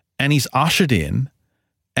 and he's ushered in,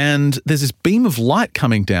 and there's this beam of light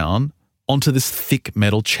coming down onto this thick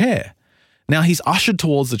metal chair. Now he's ushered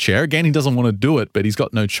towards the chair. Again, he doesn't want to do it, but he's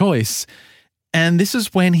got no choice. And this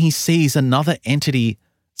is when he sees another entity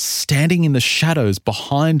standing in the shadows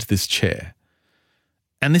behind this chair.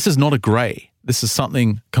 And this is not a grey. This is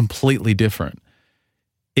something completely different.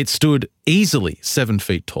 It stood easily 7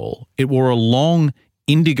 feet tall. It wore a long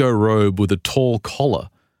indigo robe with a tall collar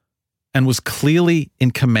and was clearly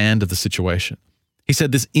in command of the situation. He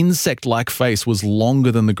said this insect-like face was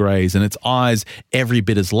longer than the greys and its eyes every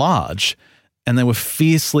bit as large, and they were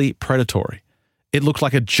fiercely predatory. It looked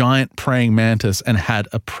like a giant praying mantis and had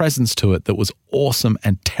a presence to it that was awesome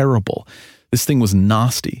and terrible. This thing was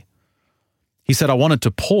nasty. He said, I wanted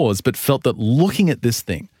to pause, but felt that looking at this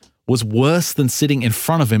thing was worse than sitting in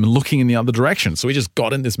front of him and looking in the other direction. So he just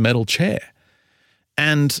got in this metal chair.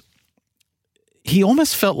 And he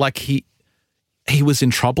almost felt like he was in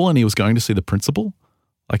trouble and he was going to see the principal.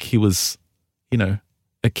 Like he was,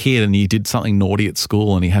 a kid and he did something naughty at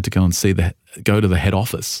school and he had to go and go to the head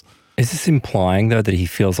office. Is this implying, though, that he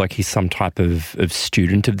feels like he's some type of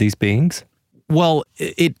student of these beings? Well,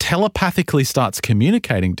 it telepathically starts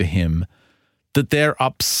communicating to him that they're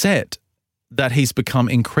upset that he's become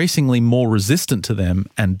increasingly more resistant to them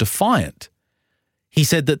and defiant. He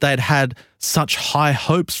said that they'd had such high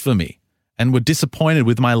hopes for me and were disappointed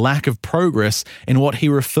with my lack of progress in what he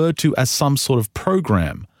referred to as some sort of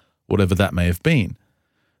program, whatever that may have been.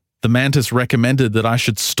 The mantis recommended that I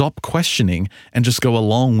should stop questioning and just go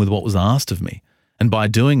along with what was asked of me. And by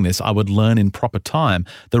doing this, I would learn in proper time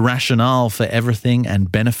the rationale for everything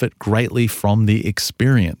and benefit greatly from the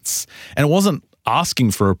experience. And it wasn't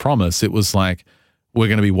asking for a promise. It was like, we're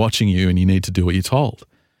going to be watching you and you need to do what you're told.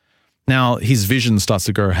 Now, his vision starts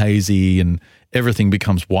to go hazy and everything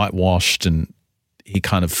becomes whitewashed and he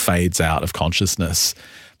kind of fades out of consciousness.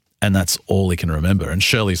 And that's all he can remember. And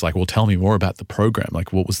Shirley's like, well, tell me more about the program.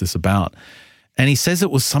 Like, what was this about? And he says it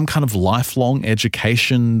was some kind of lifelong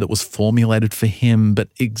education that was formulated for him, but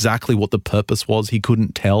exactly what the purpose was, he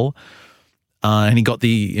couldn't tell. And he got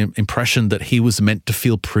the impression that he was meant to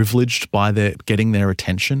feel privileged by getting their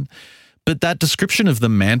attention. But that description of the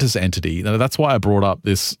mantis entity, that's why I brought up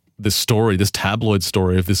this story, this tabloid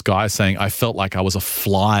story of this guy saying, I felt like I was a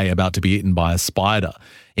fly about to be eaten by a spider.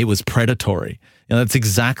 It was predatory. That's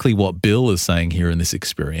exactly what Bill is saying here in this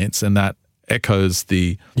experience, and that echoes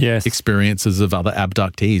the experiences of other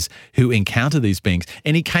abductees who encounter these beings.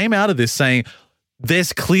 And he came out of this saying,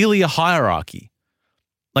 there's clearly a hierarchy.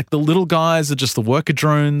 Like the little guys are just the worker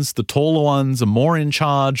drones, the taller ones are more in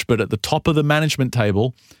charge, but at the top of the management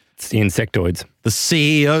table, it's the insectoids. The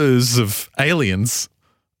CEOs of aliens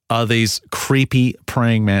are these creepy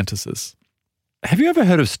praying mantises. Have you ever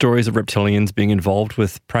heard of stories of reptilians being involved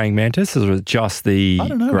with praying mantises, or just the I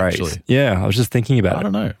don't know, greys? actually. Yeah, I was just thinking about it. I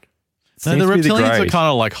don't know. No, the reptilians are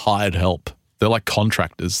kind of like hired help. They're like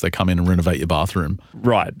contractors. They come in and renovate your bathroom.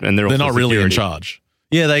 Right. And they're not really in charge.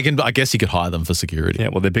 Yeah, they can. I guess you could hire them for security. Yeah,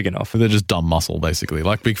 well, they're big enough. They're just dumb muscle, basically,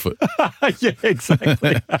 like Bigfoot. Yeah,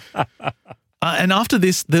 exactly. And after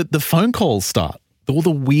this, the phone calls start. All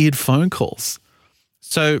the weird phone calls.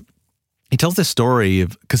 So he tells this story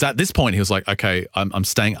of, because at this point he was like, okay, I'm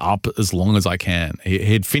staying up as long as I can.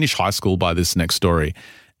 He'd finished high school by this next story,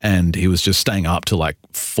 and he was just staying up till like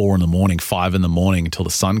 4 a.m, 5 a.m. until the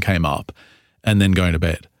sun came up, and then going to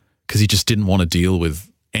bed because he just didn't want to deal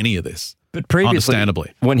with any of this. But previously,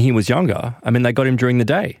 understandably, when he was younger, I mean, they got him during the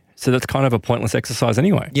day. So that's kind of a pointless exercise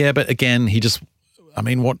anyway. Yeah, but again,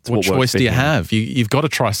 what choice do you have? You've got to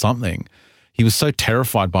try something. He was so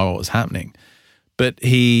terrified by what was happening. But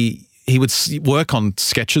he would work on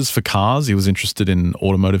sketches for cars. He was interested in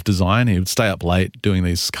automotive design. He would stay up late doing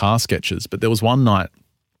these car sketches. But there was one night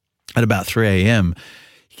at about 3 a.m.,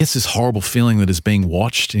 he gets this horrible feeling that he's being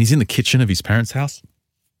watched, and he's in the kitchen of his parents' house,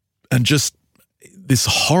 and just this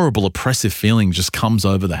horrible oppressive feeling just comes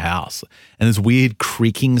over the house, and there's weird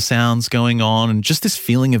creaking sounds going on, and just this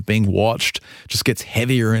feeling of being watched just gets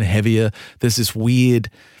heavier and heavier. There's this weird,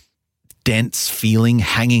 dense feeling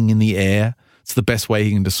hanging in the air. It's the best way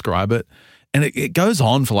he can describe it. And it goes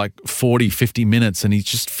on for like 40, 50 minutes, and he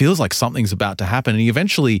just feels like something's about to happen. And he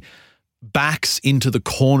eventually backs into the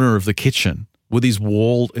corner of the kitchen with his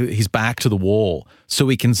back to the wall, so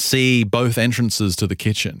he can see both entrances to the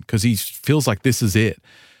kitchen, because he feels like this is it.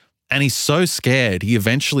 And he's so scared, he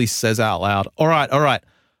eventually says out loud, all right,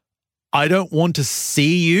 I don't want to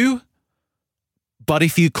see you, but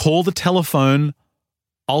if you call the telephone,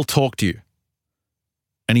 I'll talk to you.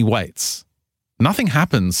 And he waits. Nothing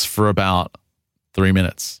happens for about 3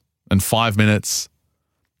 minutes, and 5 minutes,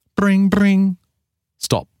 bring,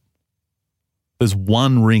 stop. There's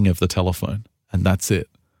one ring of the telephone, and that's it.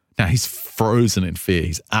 Now, he's frozen in fear.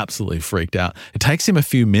 He's absolutely freaked out. It takes him a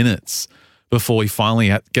few minutes before he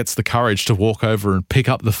finally gets the courage to walk over and pick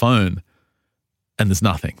up the phone, and there's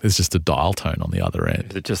nothing. There's just a dial tone on the other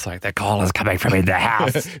end. Is it just like, the call is coming from in the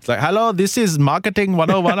house? It's like, hello, this is Marketing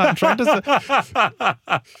 101. I'm trying to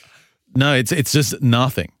say. No, it's just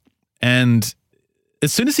nothing. And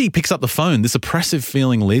as soon as he picks up the phone, this oppressive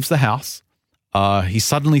feeling leaves the house. He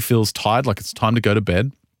suddenly feels tired, like it's time to go to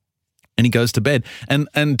bed. And he goes to bed.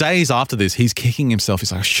 And days after this, he's kicking himself.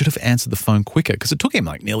 He's like, I should have answered the phone quicker, because it took him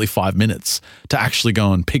like nearly 5 minutes to actually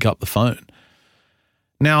go and pick up the phone.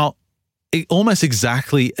 Now, almost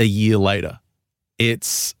exactly a year later,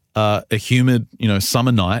 it's a humid,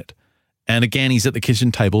 summer night. And again, he's at the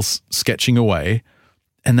kitchen table sketching away.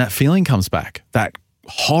 And that feeling comes back. That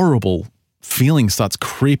horrible feeling starts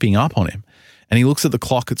creeping up on him. And he looks at the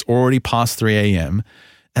clock. It's already past 3 a.m.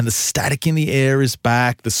 And the static in the air is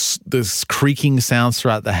back. This creaking sounds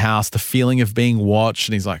throughout the house, the feeling of being watched.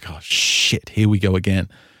 And he's like, oh, shit, here we go again.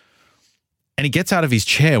 And he gets out of his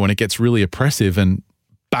chair when it gets really oppressive and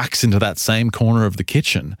backs into that same corner of the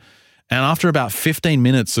kitchen. And after about 15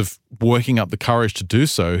 minutes of working up the courage to do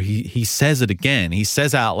so, he says it again. He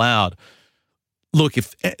says out loud, look,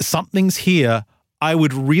 if something's here, I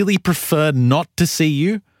would really prefer not to see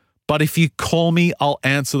you. But if you call me, I'll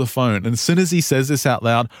answer the phone. And as soon as he says this out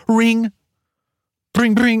loud, ring,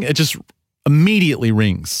 bring, it just immediately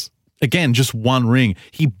rings. Again, just one ring.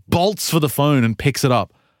 He bolts for the phone and picks it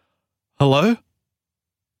up. Hello?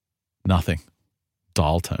 Nothing.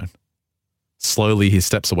 dial tone. Slowly, he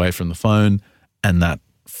steps away from the phone, and that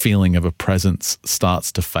feeling of a presence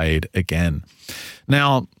starts to fade again.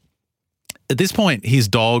 Now, at this point, his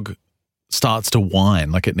dog starts to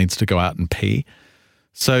whine like it needs to go out and pee.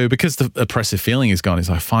 So because the oppressive feeling is gone, he's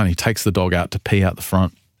like, fine. He takes the dog out to pee out the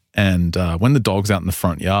front. And when the dog's out in the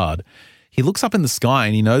front yard, he looks up in the sky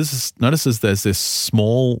and he notices there's this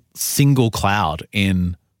small single cloud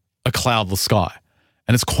in a cloudless sky.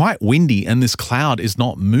 And it's quite windy, and this cloud is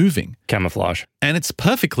not moving. Camouflage. And it's a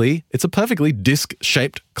perfectly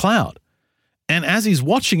disc-shaped cloud. And as he's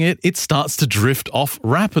watching it, it starts to drift off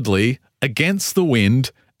rapidly against the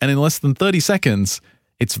wind, and in less than 30 seconds,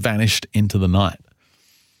 it's vanished into the night.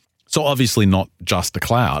 So obviously not just a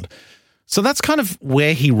cloud. So that's kind of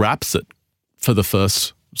where he wraps it for the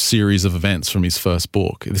first series of events from his first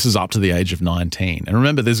book. This is up to the age of 19. And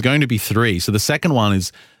remember, there's going to be 3. So the second one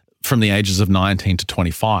is from the ages of 19 to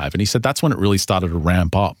 25. And he said that's when it really started to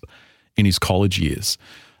ramp up in his college years.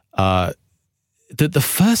 The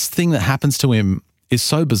first thing that happens to him is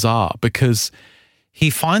so bizarre because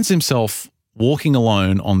he finds himself walking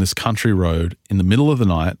alone on this country road in the middle of the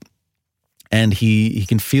night, and he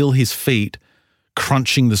can feel his feet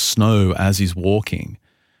crunching the snow as he's walking.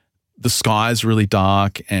 The sky's really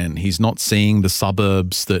dark, and he's not seeing the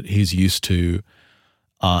suburbs that he's used to.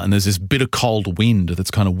 And there's this bitter cold wind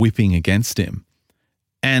that's kind of whipping against him.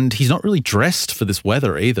 And he's not really dressed for this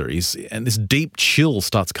weather either. And this deep chill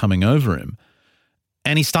starts coming over him.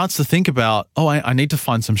 And he starts to think about, I need to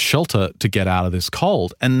find some shelter to get out of this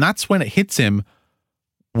cold. And that's when it hits him,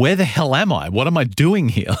 where the hell am I? What am I doing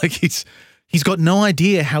here? Like he's got no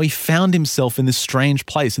idea how he found himself in this strange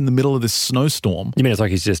place in the middle of this snowstorm. You mean it's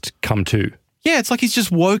like he's just come to? Yeah, it's like he's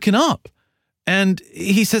just woken up. And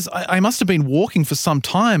he says, I must have been walking for some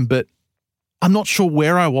time, but I'm not sure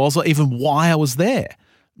where I was or even why I was there.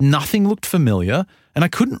 Nothing looked familiar, and I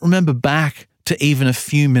couldn't remember back to even a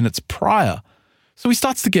few minutes prior. So he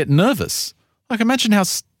starts to get nervous. Like, imagine how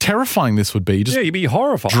terrifying this would be. You'd be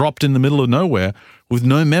horrified. Dropped in the middle of nowhere with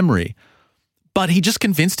no memory. But he just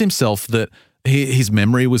convinced himself that his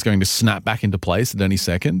memory was going to snap back into place at any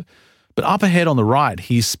second. But up ahead on the right,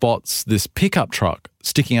 he spots this pickup truck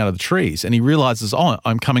sticking out of the trees, and he realizes,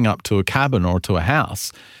 I'm coming up to a cabin or to a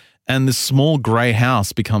house. And this small grey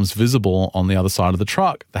house becomes visible on the other side of the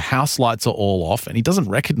truck. The house lights are all off, and he doesn't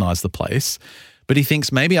recognize the place, but he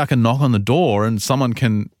thinks maybe I can knock on the door and someone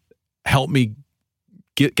can help me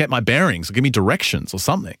get my bearings or give me directions or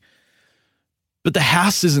something. But the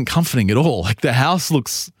house isn't comforting at all. Like, the house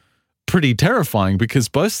looks pretty terrifying because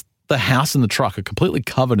both the house and the truck are completely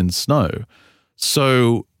covered in snow.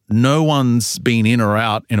 So no one's been in or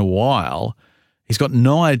out in a while. He's got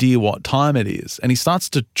no idea what time it is. And he starts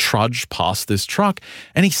to trudge past this truck,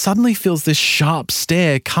 and he suddenly feels this sharp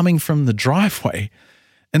stare coming from the driveway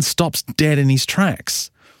and stops dead in his tracks.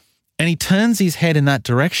 And he turns his head in that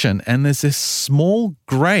direction, and there's this small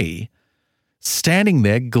grey standing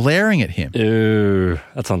there glaring at him. Ew,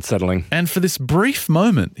 that's unsettling. And for this brief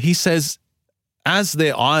moment, he says, as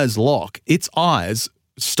their eyes lock, its eyes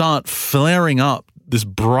start flaring up this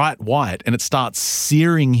bright white, and it starts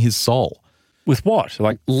searing his soul. With what?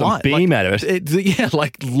 Like light, beam out of it? Yeah,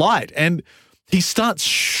 like light. And he starts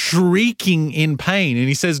shrieking in pain, and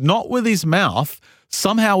he says, not with his mouth,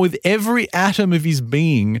 somehow with every atom of his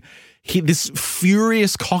being, this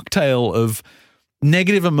furious cocktail of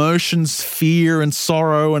negative emotions, fear and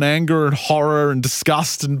sorrow and anger and horror and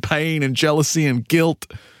disgust and pain and jealousy and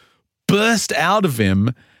guilt burst out of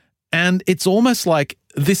him. And it's almost like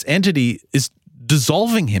this entity is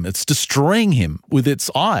dissolving him. It's destroying him with its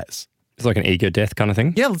eyes. It's like an ego death kind of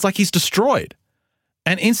thing? Yeah, it's like he's destroyed.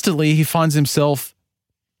 And instantly he finds himself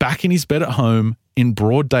back in his bed at home in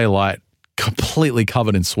broad daylight, completely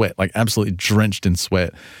covered in sweat, like absolutely drenched in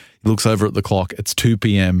sweat. He looks over at the clock. It's 2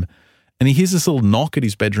 p.m. and he hears this little knock at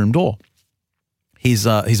his bedroom door. His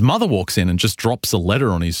mother walks in and just drops a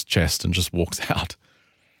letter on his chest and just walks out.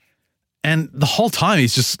 And the whole time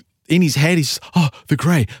he's just in his head, he's the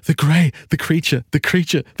grey, the creature, the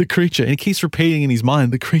creature, the creature. And he keeps repeating in his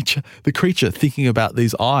mind, the creature, thinking about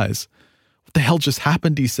these eyes. What the hell just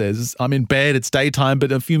happened, he says. I'm in bed, it's daytime,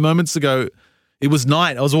 but a few moments ago, it was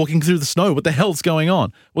night. I was walking through the snow. What the hell's going on?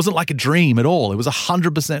 It wasn't like a dream at all. It was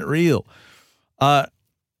 100% real.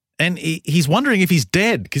 And he's wondering if he's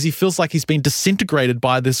dead because he feels like he's been disintegrated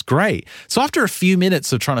by this grey. So after a few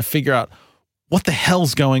minutes of trying to figure out what the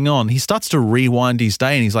hell's going on, he starts to rewind his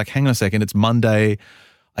day, and he's like, hang on a second, it's Monday.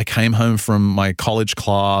 I came home from my college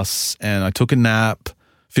class and I took a nap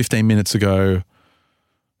 15 minutes ago.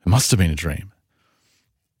 It must have been a dream.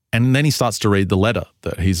 And then he starts to read the letter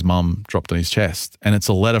that his mum dropped on his chest. And it's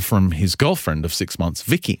a letter from his girlfriend of 6 months,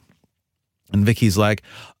 Vicky. And Vicky's like,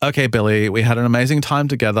 okay, Billy, we had an amazing time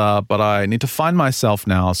together, but I need to find myself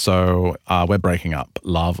now, so we're breaking up.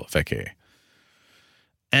 Love, Vicky.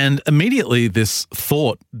 And immediately this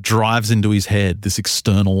thought drives into his head. This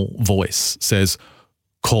external voice says,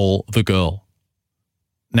 call the girl.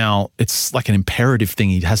 Now, it's like an imperative thing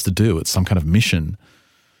he has to do. It's some kind of mission.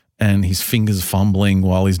 And his fingers fumbling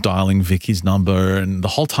while he's dialing Vicky's number. And the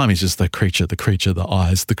whole time he's just the creature, the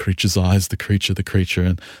eyes, the creature's eyes, the creature.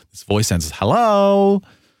 And this voice answers, hello.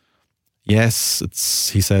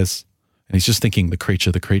 Yes, he says. And he's just thinking, the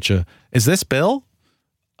creature. Is this Bill?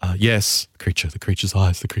 Yes, the creature's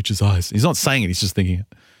eyes. He's not saying it, he's just thinking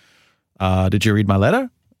it. Did you read my letter?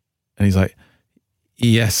 And he's like,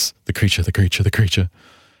 yes, the creature.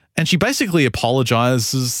 And she basically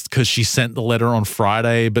apologizes because she sent the letter on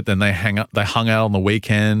Friday, but then they hung out on the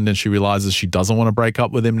weekend, and she realizes she doesn't want to break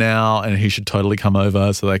up with him now and he should totally come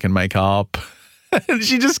over so they can make up. And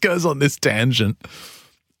she just goes on this tangent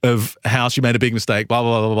of how she made a big mistake, blah,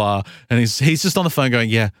 blah, blah, blah. And he's just on the phone going,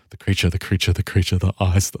 yeah, the creature, the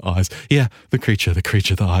eyes. Yeah, the creature,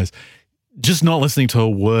 the eyes. Just not listening to a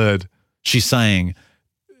word she's saying.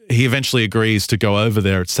 He eventually agrees to go over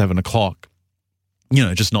there at 7:00.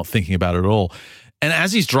 Just not thinking about it at all. And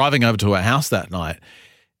as he's driving over to her house that night,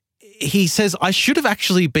 he says, I should have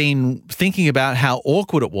actually been thinking about how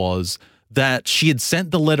awkward it was that she had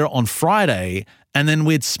sent the letter on Friday and then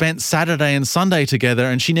we'd spent Saturday and Sunday together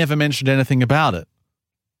and she never mentioned anything about it.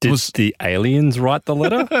 Did the aliens write the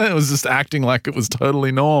letter? It was just acting like it was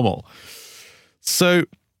totally normal. So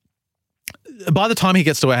by the time he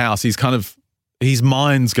gets to her house, his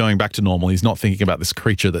mind's going back to normal. He's not thinking about this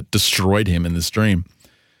creature that destroyed him in this dream.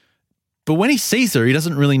 But when he sees her, he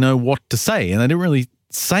doesn't really know what to say, and they didn't really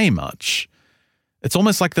say much. It's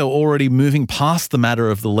almost like they were already moving past the matter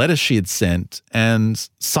of the letter she had sent, and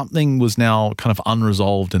something was now kind of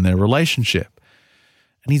unresolved in their relationship.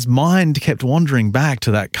 And his mind kept wandering back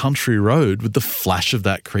to that country road with the flash of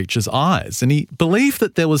that creature's eyes, and he believed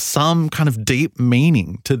that there was some kind of deep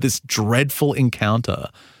meaning to this dreadful encounter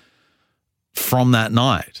from that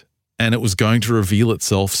night, and it was going to reveal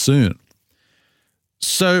itself soon.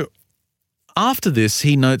 So after this,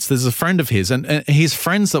 he notes there's a friend of his, and his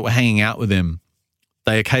friends that were hanging out with him,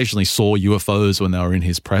 they occasionally saw UFOs when they were in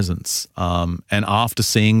his presence. And after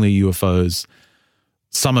seeing the UFOs,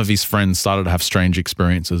 some of his friends started to have strange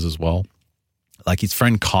experiences as well. Like his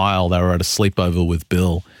friend Kyle, they were at a sleepover with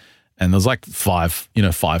Bill, and there was like five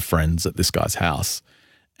friends at this guy's house.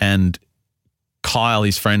 And Kyle,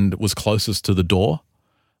 his friend, was closest to the door.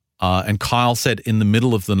 And Kyle said in the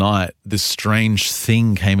middle of the night, this strange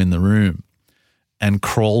thing came in the room and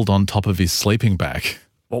crawled on top of his sleeping bag.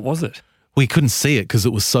 What was it? We couldn't see it because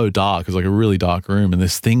it was so dark. It was like a really dark room. And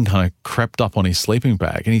this thing kind of crept up on his sleeping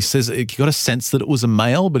bag. And he says he got a sense that it was a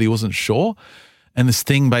male, but he wasn't sure. And this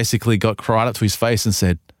thing basically got right up to his face and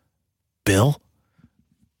said, Bill?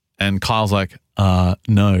 And Kyle's like, no.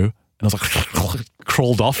 And I was like,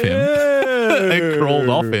 crawled off him. It crawled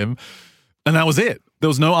off him. And that was it. There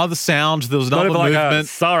was no other sound. There was no other movement.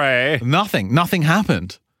 Sorry. Nothing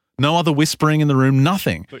happened. No other whispering in the room,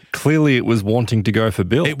 nothing. But clearly it was wanting to go for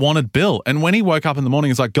Bill. It wanted Bill. And when he woke up in the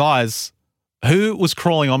morning, it's like, guys, who was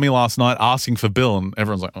crawling on me last night asking for Bill? And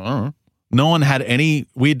everyone's like, oh. No one had any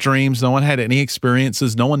weird dreams. No one had any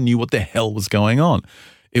experiences. No one knew what the hell was going on.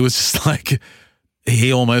 It was just like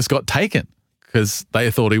he almost got taken because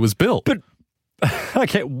they thought he was Bill. But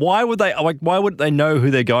okay, why would they know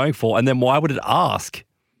who they're going for? And then why would it ask?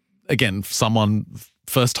 Again, someone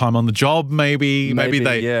first time on the job, maybe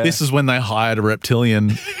this is when they hired a reptilian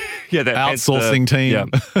outsourcing team.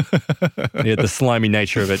 Yeah. The slimy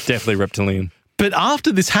nature of it, definitely reptilian. But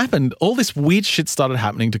after this happened, all this weird shit started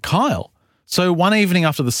happening to Kyle. So one evening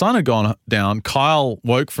after the sun had gone down, Kyle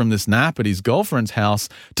woke from this nap at his girlfriend's house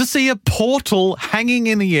to see a portal hanging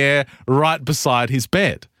in the air right beside his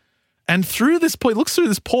bed. And through this point, looks through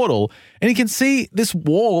this portal and he can see this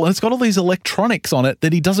wall and it's got all these electronics on it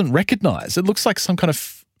that he doesn't recognize. It looks like some kind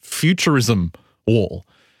of futurism wall.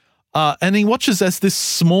 And he watches as this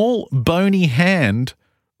small bony hand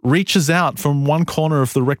reaches out from one corner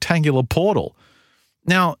of the rectangular portal.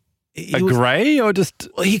 Now, grey or just...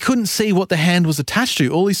 He couldn't see what the hand was attached to.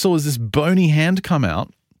 All he saw was this bony hand come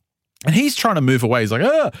out. And he's trying to move away. He's like,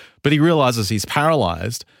 ah! But he realizes he's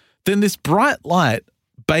paralyzed. Then this bright light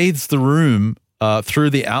bathes the room through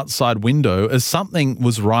the outside window as something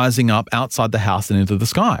was rising up outside the house and into the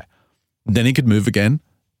sky. Then he could move again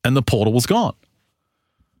and the portal was gone.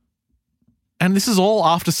 And this is all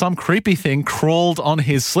after some creepy thing crawled on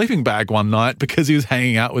his sleeping bag one night because he was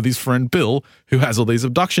hanging out with his friend Bill, who has all these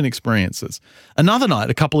abduction experiences. Another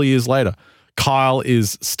night, a couple of years later, Kyle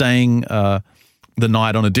is staying the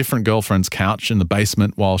night on a different girlfriend's couch in the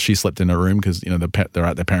basement while she slept in her room because, they're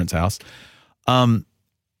at their parents' house. And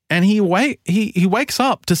he wakes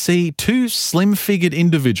up to see two slim-figured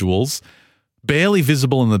individuals barely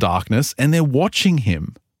visible in the darkness, and they're watching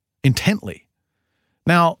him intently.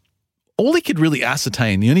 Now, all he could really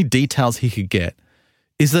ascertain, the only details he could get,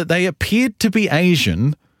 is that they appeared to be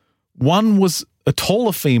Asian. One was a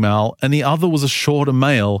taller female and the other was a shorter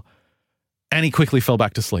male, and he quickly fell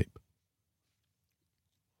back to sleep.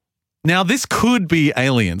 Now, this could be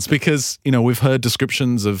aliens because, we've heard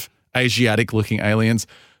descriptions of Asiatic-looking aliens,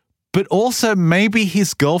 but also maybe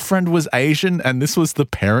his girlfriend was Asian and this was the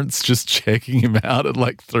parents just checking him out at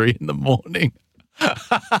like 3 a.m.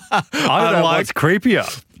 I don't know what's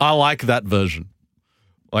creepier. I like that version.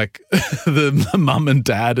 Like the mum and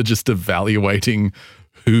dad are just evaluating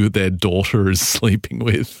who their daughter is sleeping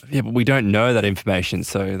with. Yeah, but we don't know that information,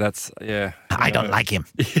 so that's, yeah. I don't like him.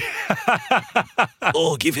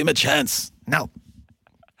 Oh, give him a chance. No.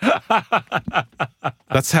 That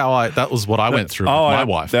was what I went through with my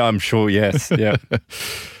wife. I'm sure, yes. Yeah.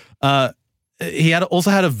 He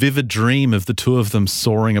also had a vivid dream of the two of them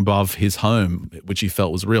soaring above his home, which he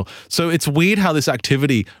felt was real. So it's weird how this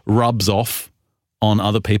activity rubs off on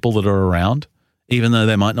other people that are around, even though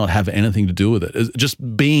they might not have anything to do with it.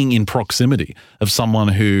 Just being in proximity of someone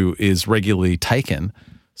who is regularly taken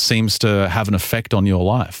seems to have an effect on your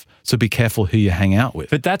life. So be careful who you hang out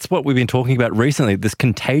with. But that's what we've been talking about recently, this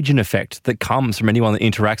contagion effect that comes from anyone that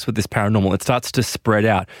interacts with this paranormal. It starts to spread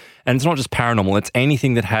out. And it's not just paranormal, it's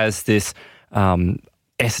anything that has this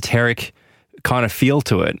esoteric kind of feel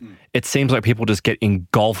to it. It seems like people just get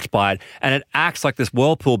engulfed by it, and it acts like this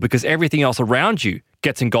whirlpool because everything else around you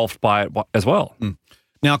gets engulfed by it as well.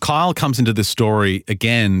 Now, Kyle comes into this story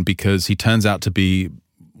again because he turns out to be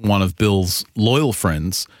one of Bill's loyal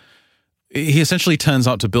friends. He essentially turns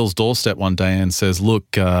up to Bill's doorstep one day and says,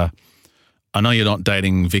 look, I know you're not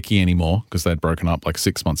dating Vicky anymore because they'd broken up like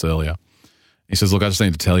 6 months earlier. He says, look, I just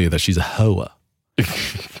need to tell you that she's a hoa.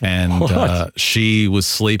 And she was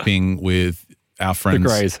sleeping with our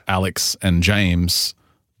friends Alex and James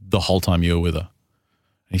the whole time you were with her.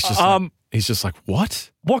 And he's just like,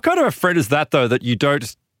 what? What kind of a friend is that, though, that you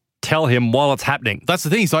don't tell him while it's happening? That's the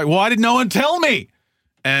thing. He's like, why did no one tell me?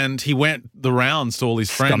 And he went the rounds to all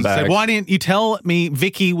his friends and said, why didn't you tell me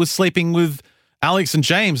Vicky was sleeping with Alex and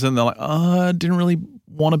James? And they're like, I didn't really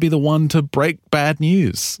want to be the one to break bad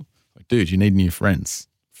news. Like, dude, you need new friends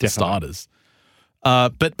for starters.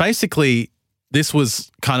 But basically, this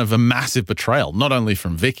was kind of a massive betrayal, not only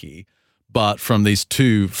from Vicky, but from these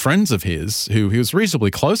two friends of his who he was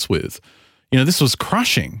reasonably close with. This was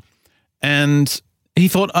crushing. And he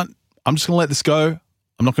thought, I'm just going to let this go.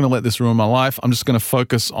 I'm not going to let this ruin my life. I'm just going to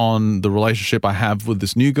focus on the relationship I have with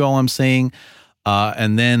this new girl I'm seeing.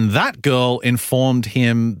 And then that girl informed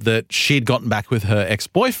him that she'd gotten back with her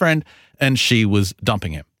ex-boyfriend and she was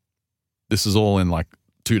dumping him. This is all in like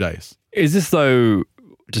 2 days. Is this, though,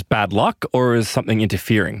 just bad luck or is something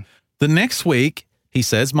interfering? The next week, he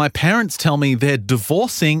says, my parents tell me they're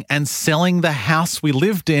divorcing and selling the house we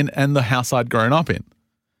lived in and the house I'd grown up in.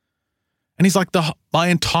 And he's like, my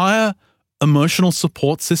entire emotional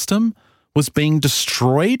support system was being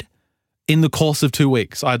destroyed in the course of 2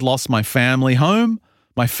 weeks. I'd lost my family home.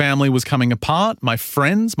 My family was coming apart. My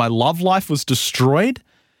friends, my love life was destroyed.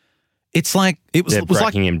 It's like it was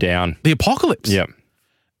breaking him down. The apocalypse. Yeah.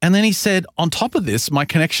 And then he said, on top of this, my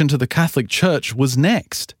connection to the Catholic Church was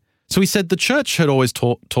next. So he said, the church had always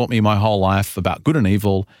taught me my whole life about good and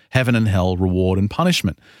evil, heaven and hell, reward and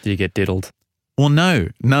punishment. Do you get diddled? Well, no.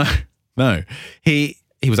 He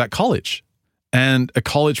was at college, and a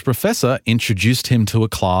college professor introduced him to a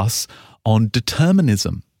class on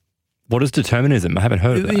determinism. What is determinism? I haven't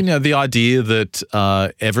heard of that. The idea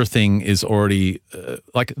that everything is already,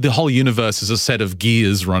 like the whole universe is a set of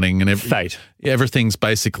gears running, and fate. Everything's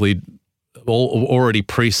basically already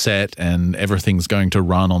preset, and everything's going to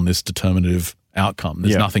run on this determinative outcome.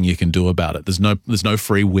 There's nothing you can do about it. There's no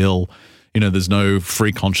free will. There's no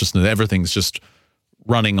free consciousness. Everything's just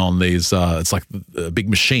running on these. It's like a big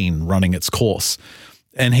machine running its course.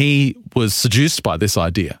 And he was seduced by this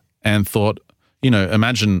idea and thought,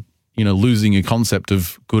 imagine losing your concept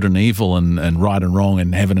of good and evil and right and wrong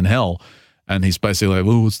and heaven and hell. And he's basically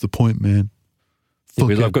like, what's the point, man?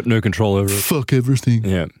 I've got no control over it. Fuck everything.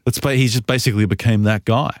 Yeah. He just basically became that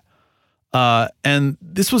guy. And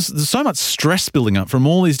there's so much stress building up from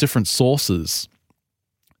all these different sources.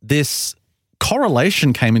 This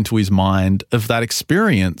correlation came into his mind of that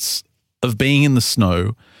experience of being in the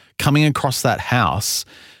snow, coming across that house,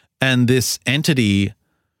 and this entity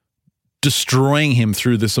destroying him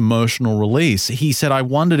through this emotional release. He said, I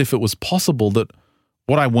wondered if it was possible that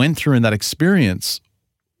what I went through in that experience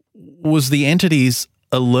was the entities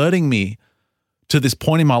alerting me to this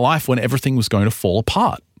point in my life when everything was going to fall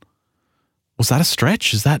apart. Was that a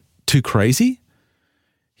stretch? Is that too crazy?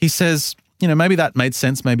 He says, maybe that made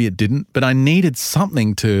sense, maybe it didn't, but I needed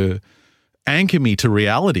something to anchor me to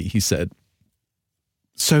reality, he said.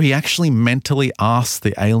 So he actually mentally asked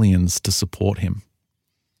the aliens to support him.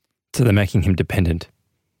 So they're making him dependent.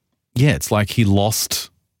 Yeah, it's like he lost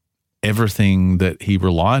everything that he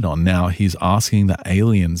relied on. Now he's asking the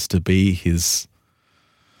aliens to be his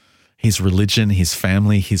religion, his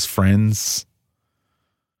family, his friends.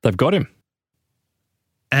 They've got him.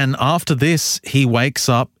 And after this, he wakes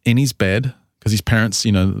up in his bed because his parents,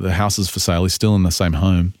 the house is for sale. He's still in the same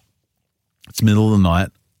home. It's middle of the night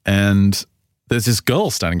and there's this girl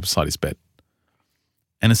standing beside his bed.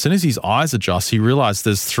 And as soon as his eyes adjust, he realizes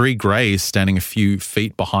there's 3 greys standing a few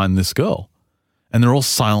feet behind this girl. And they're all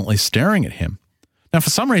silently staring at him. Now,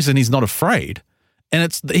 for some reason, he's not afraid.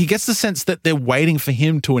 And he gets the sense that they're waiting for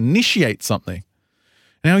him to initiate something.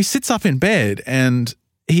 Now, he sits up in bed and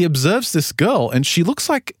he observes this girl, and she looks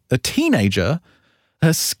like a teenager.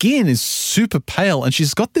 Her skin is super pale, and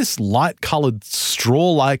she's got this light-colored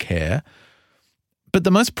straw-like hair. But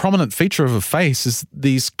the most prominent feature of her face is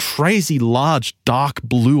these crazy large dark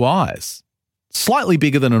blue eyes. Slightly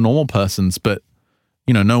bigger than a normal person's, but,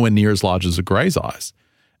 nowhere near as large as a grey's eyes.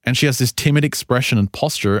 And she has this timid expression and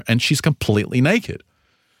posture, and she's completely naked.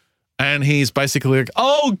 And he's basically like,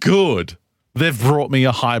 oh, good. They've brought me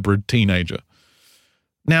a hybrid teenager.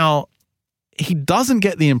 Now, he doesn't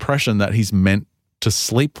get the impression that he's meant to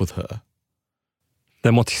sleep with her.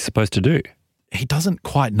 Then what's he supposed to do? He doesn't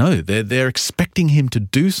quite know. They're expecting him to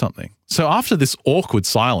do something. So after this awkward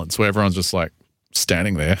silence where everyone's just like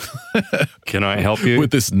standing there. Can I help you?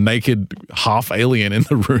 With this naked half alien in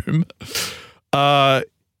the room.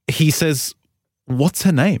 He says, what's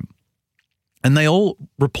her name? And they all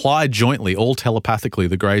reply jointly, all telepathically.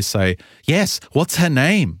 The Greys say, yes, what's her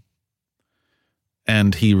name?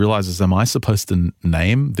 And he realizes, am I supposed to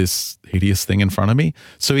name this hideous thing in front of me?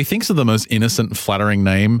 So he thinks of the most innocent and flattering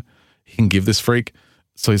name he can give this freak.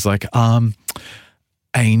 So he's like,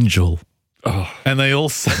 Angel. Oh. And they all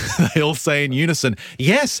say in unison,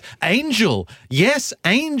 yes, Angel. Yes,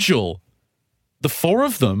 Angel. The 4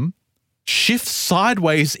 of them shift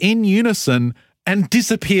sideways in unison and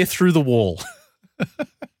disappear through the wall.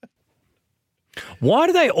 Why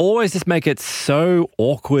do they always just make it so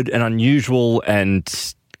awkward and unusual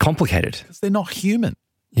and complicated? Because they're not human.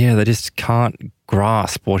 Yeah, they just can't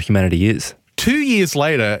grasp what humanity is. 2 years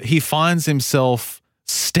later, he finds himself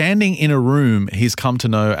standing in a room he's come to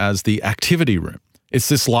know as the activity room. It's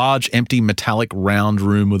this large, empty, metallic, round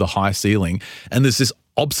room with a high ceiling. And there's this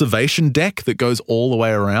observation deck that goes all the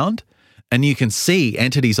way around. And you can see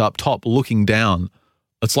entities up top looking down.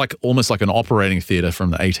 It's like almost like an operating theater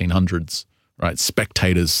from the 1800s, right?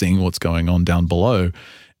 Spectators seeing what's going on down below.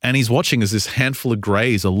 And he's watching as this handful of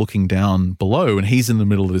greys are looking down below, and he's in the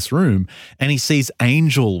middle of this room, and he sees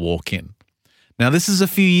Angel walk in. Now, this is a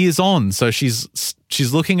few years on, so she's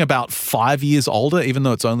looking about 5 years older, even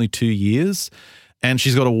though it's only 2 years, and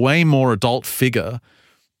she's got a way more adult figure.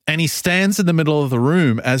 And he stands in the middle of the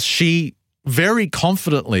room as she very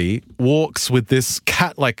confidently walks with this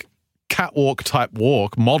catwalk type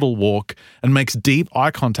walk, model walk, and makes deep eye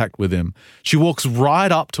contact with him. She walks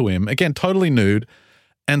right up to him, again, totally nude,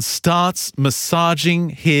 and starts massaging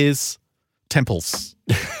his temples.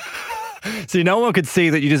 See, no one could see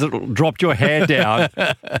that you just dropped your hair down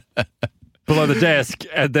below the desk,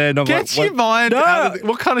 and then I'm Get your mind out of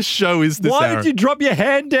what kind of show is this, Why Aaron? did you drop your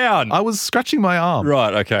hand down? I was scratching my arm.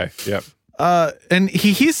 Right, okay, yep. And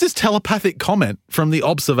he hears this telepathic comment from the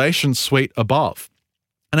observation suite above.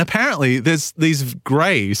 And apparently there's these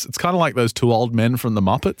greys. It's kind of like those 2 old men from the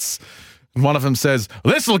Muppets. And one of them says,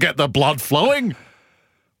 this'll get the blood flowing.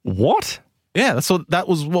 What? Yeah, that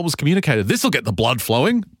was what was communicated. This'll get the blood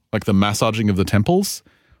flowing, like the massaging of the temples.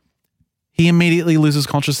 He immediately loses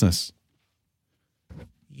consciousness.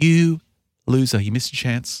 You loser, you missed your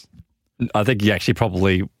chance. I think he actually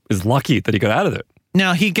probably is lucky that he got out of it.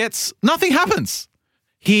 Now nothing happens.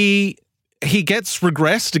 He gets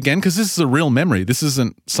regressed again because this is a real memory. This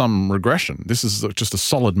isn't some regression. This is just a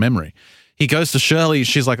solid memory. He goes to Shirley.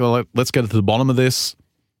 She's like, oh, let's get to the bottom of this.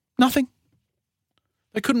 Nothing.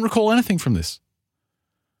 They couldn't recall anything from this.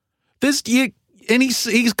 And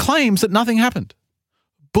he claims that nothing happened.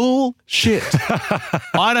 bullshit.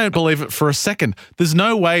 I don't believe it for a second. There's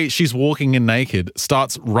no way she's walking in naked,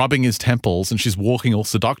 starts rubbing his temples, and she's walking all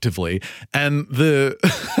seductively, and the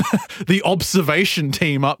the observation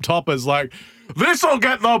team up top is like, this'll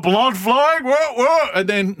get the blood flowing, whoa, whoa, and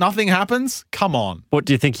then nothing happens? Come on. What,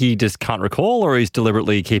 do you think he just can't recall, or he's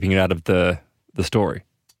deliberately keeping it out of the story?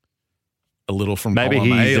 A little from Maybe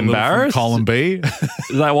column A, he's a little embarrassed? from column B.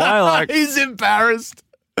 Is that why? Like, He's embarrassed.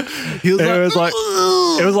 He was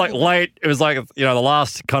it was like late. It was like, you know, the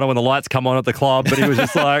last kind of when the lights come on at the club, but he was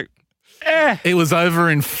just like, eh. It was over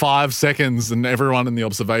in 5 seconds, and everyone in the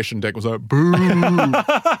observation deck was like, boo.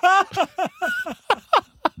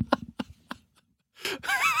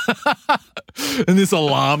 And this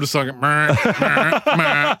alarm just like, meh, meh,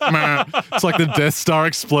 meh, meh. It's like the Death Star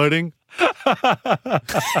exploding.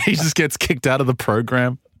 He just gets kicked out of the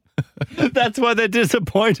program. That's why they're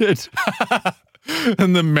disappointed.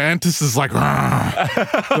 And the mantis is like,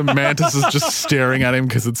 the mantis is just staring at him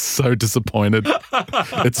because it's so disappointed.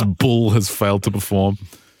 Its bull has failed to perform.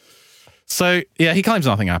 So, yeah, he claims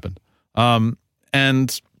nothing happened.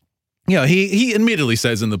 And, you know, he admittedly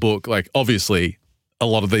says in the book, like, obviously a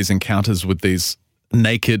lot of these encounters with these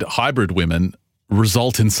naked hybrid women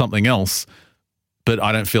result in something else. But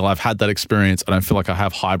I don't feel I've had that experience. I don't feel like I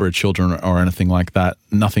have hybrid children or anything like that.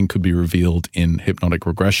 Nothing could be revealed in hypnotic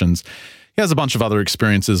regressions. He has a bunch of other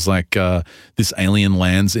experiences, like this alien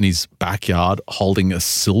lands in his backyard holding a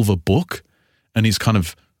silver book, and he's kind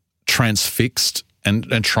of transfixed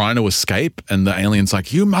and trying to escape. And the alien's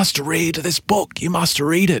like, you must read this book. You must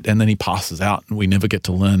read it. And then he passes out, and we never get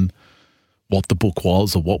to learn what the book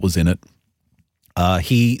was or what was in it.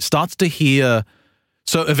 He starts to hear...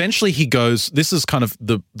 So eventually he goes, this is kind of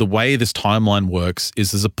the way this timeline works,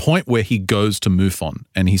 is there's a point where he goes to MUFON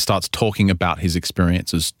and he starts talking about his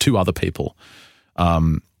experiences to other people,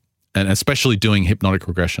 and especially doing hypnotic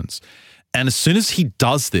regressions. And as soon as he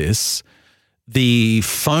does this, the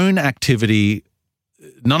phone activity,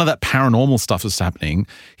 none of that paranormal stuff is happening.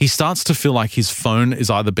 He starts to feel like his phone is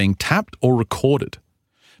either being tapped or recorded,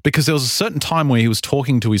 because there was a certain time where he was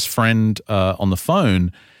talking to his friend on the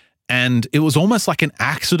phone, and it was almost like an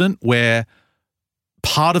accident where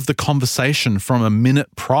part of the conversation from a minute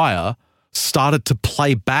prior started to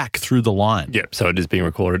play back through the line. Yep, so it is being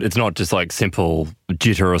recorded. It's not just like simple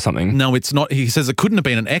jitter or something. No, it's not. He says it couldn't have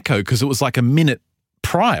been an echo because it was like a minute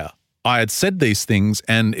prior. I had said these things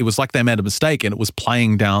and it was like they made a mistake and it was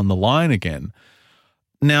playing down the line again.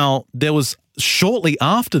 Now, there was shortly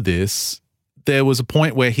after this, there was a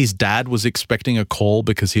point where his dad was expecting a call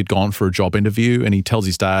because he'd gone for a job interview, and he tells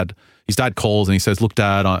his dad calls and he says, look,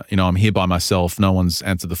 Dad, I'm here by myself. No one's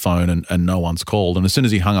answered the phone and no one's called. And as soon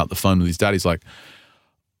as he hung up the phone with his dad, he's like,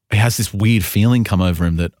 he has this weird feeling come over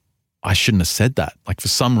him that I shouldn't have said that. Like for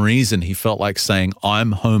some reason, he felt like saying,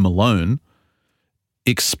 I'm home alone,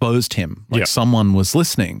 exposed him. Like someone was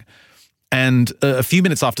listening. And a few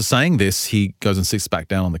minutes after saying this, he goes and sits back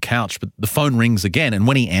down on the couch, but the phone rings again. And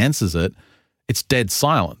when he answers it, it's dead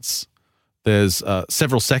silence. There's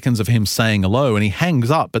several seconds of him saying hello and he hangs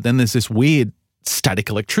up, but then there's this weird static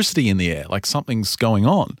electricity in the air, like something's going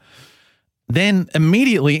on. Then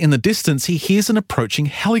immediately in the distance, he hears an approaching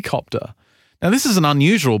helicopter. Now, this isn't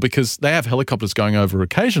unusual because they have helicopters going over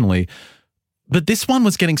occasionally, but this one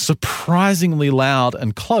was getting surprisingly loud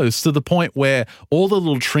and close to the point where all the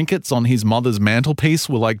little trinkets on his mother's mantelpiece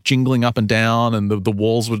were like jingling up and down, and the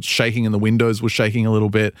walls were shaking and the windows were shaking a little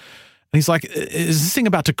bit. And he's like, is this thing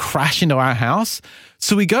about to crash into our house?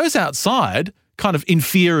 So he goes outside, kind of in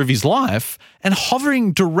fear of his life, and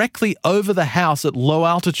hovering directly over the house at low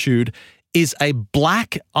altitude is a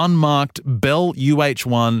black, unmarked Bell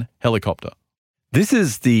UH-1 helicopter. This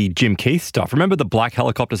is the Jim Keith stuff. Remember the black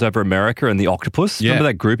helicopters over America and the octopus? Yeah. Remember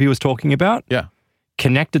that group he was talking about? Yeah.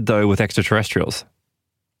 Connected, though, with extraterrestrials.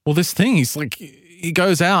 Well, this thing, he's like, he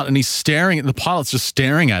goes out and he's staring at the pilot's just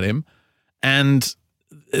staring at him, and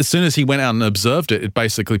as soon as he went out and observed it, it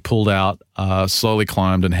basically pulled out, slowly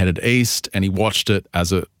climbed and headed east, and he watched it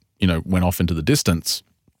as it, went off into the distance.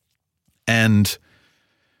 And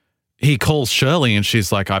he calls Shirley and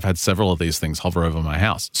she's like, I've had several of these things hover over my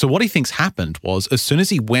house. So what he thinks happened was as soon as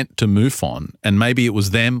he went to MUFON, and maybe it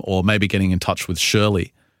was them or maybe getting in touch with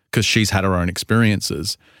Shirley because she's had her own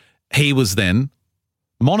experiences, he was then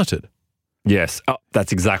monitored. Yes. Oh,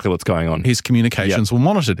 that's exactly what's going on. His communications were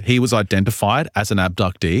monitored. He was identified as an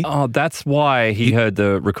abductee. Oh, that's why he heard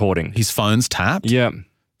the recording. His phone's tapped. Yeah.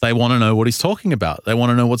 They want to know what he's talking about. They want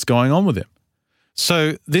to know what's going on with him.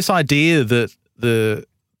 So this idea that the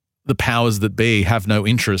powers that be have no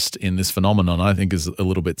interest in this phenomenon, I think, is a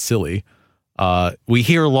little bit silly. We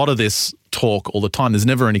hear a lot of this talk all the time. There's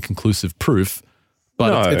never any conclusive proof,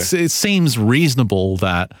 But No. it seems reasonable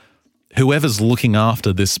that whoever's looking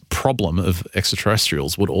after this problem of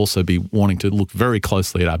extraterrestrials would also be wanting to look very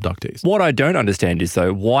closely at abductees. What I don't understand is,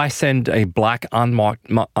 though, why send a black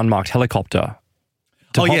unmarked helicopter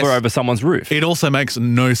to hover over someone's roof? It also makes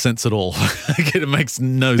no sense at all. It makes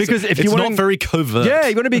no sense. Because if it's you not very covert. Yeah,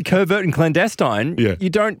 you want to be covert and clandestine. Yeah. You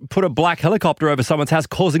don't put a black helicopter over someone's house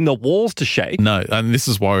causing the walls to shake. No, and this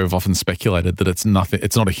is why we've often speculated that it's nothing.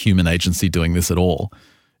 It's not a human agency doing this at all.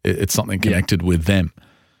 It's something connected with them.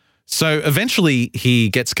 So eventually he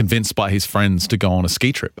gets convinced by his friends to go on a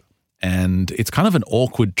ski trip. And it's kind of an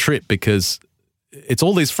awkward trip because it's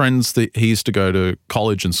all these friends that he used to go to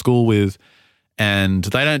college and school with, and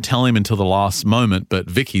they don't tell him until the last moment, but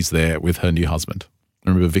Vicky's there with her new husband.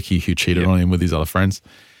 Remember Vicky who cheated on him with his other friends?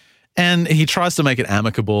 And he tries to make it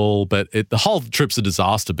amicable, but the whole trip's a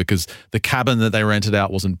disaster because the cabin that they rented out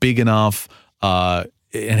wasn't big enough, and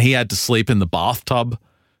he had to sleep in the bathtub.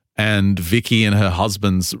 And Vicky and her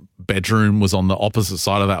husband's bedroom was on the opposite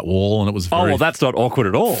side of that wall, and it was very that's not awkward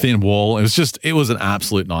at all. thin wall. It was an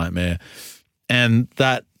absolute nightmare. And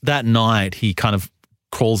that night, he kind of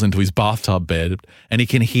crawls into his bathtub bed, and he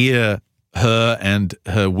can hear her and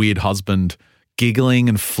her weird husband giggling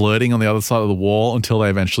and flirting on the other side of the wall until they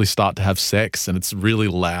eventually start to have sex, and it's really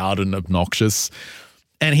loud and obnoxious.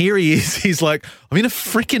 And here he is. He's like, I'm in a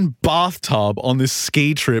freaking bathtub on this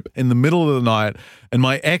ski trip in the middle of the night, and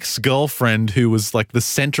my ex-girlfriend, who was like the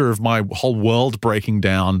center of my whole world breaking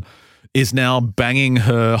down, is now banging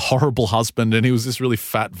her horrible husband, and he was this really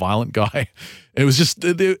fat, violent guy. It was just,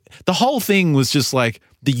 the whole thing was just like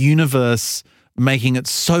the universe making it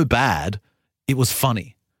so bad, it was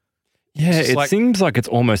funny. Yeah, it seems like it's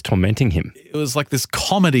almost tormenting him. It was like this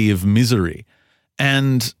comedy of misery,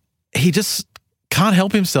 and he just can't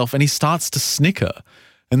help himself, and he starts to snicker.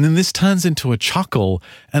 And then this turns into a chuckle,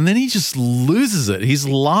 and then he just loses it. He's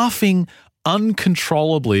laughing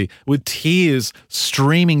uncontrollably with tears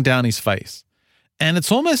streaming down his face. And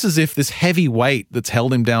it's almost as if this heavy weight that's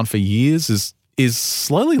held him down for years is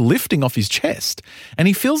slowly lifting off his chest. And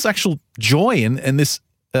he feels actual joy and this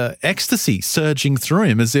ecstasy surging through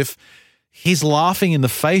him, as if he's laughing in the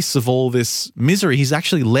face of all this misery. He's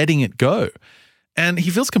actually letting it go. And he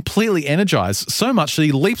feels completely energized, so much that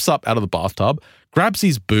he leaps up out of the bathtub, grabs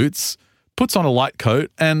his boots, puts on a light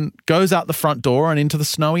coat, and goes out the front door and into the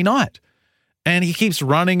snowy night. And he keeps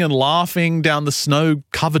running and laughing down the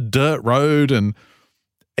snow-covered dirt road, and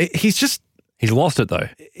he's lost it, though.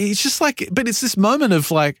 He's just like, but it's this moment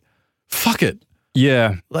of like, fuck it.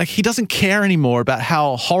 Yeah. Like, he doesn't care anymore about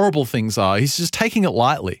how horrible things are. He's just taking it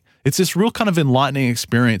lightly. It's this real kind of enlightening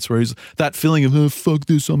experience where he's that feeling of, oh, fuck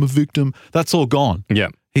this, I'm a victim. That's all gone. Yeah.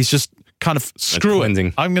 He's just kind of, screw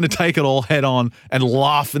it. I'm going to take it all head on and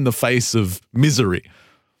laugh in the face of misery.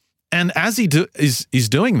 And as he is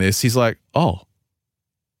doing this, he's like, oh,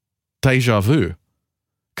 deja vu.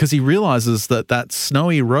 Because he realizes that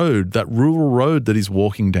snowy road, that rural road that he's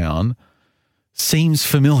walking down, seems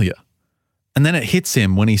familiar. And then it hits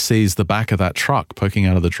him when he sees the back of that truck poking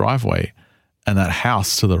out of the driveway and that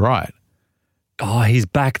house to the right. Oh, he's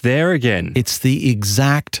back there again. It's the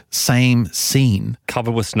exact same scene.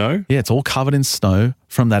 Covered with snow? Yeah, it's all covered in snow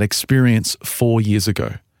from that experience 4 years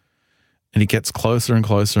ago. And he gets closer and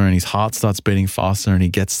closer, and his heart starts beating faster, and he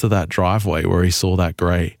gets to that driveway where he saw that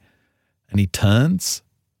grey. And he turns,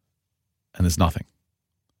 and there's nothing.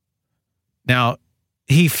 Now,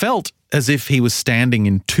 he felt as if he was standing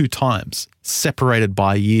in two times, separated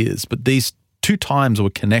by years, but these two times were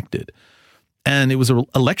connected. And it was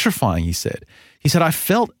electrifying, he said. He said, I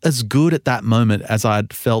felt as good at that moment as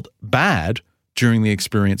I'd felt bad during the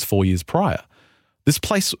experience 4 years prior. This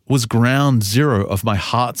place was ground zero of my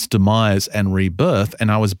heart's demise and rebirth,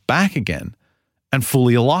 and I was back again and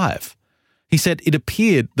fully alive. He said it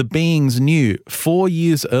appeared the beings knew 4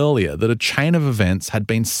 years earlier that a chain of events had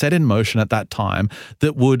been set in motion at that time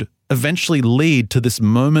that would eventually lead to this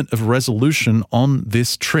moment of resolution on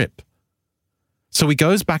this trip. So he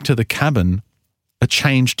goes back to the cabin, a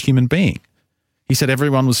changed human being. He said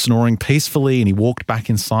everyone was snoring peacefully, and he walked back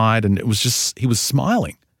inside, and it was just, he was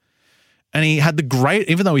smiling. And he had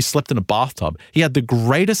even though he slept in a bathtub, he had the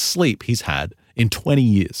greatest sleep he's had in 20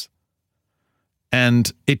 years.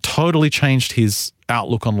 And it totally changed his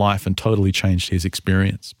outlook on life and totally changed his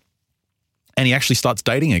experience. And he actually starts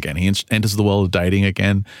dating again. He enters the world of dating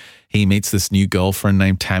again. He meets this new girlfriend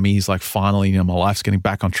named Tammy. He's like, finally, my life's getting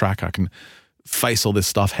back on track. I can face all this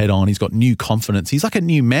stuff head on. He's got new confidence. He's like a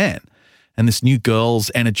new man. And this new girl's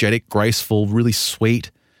energetic, graceful, really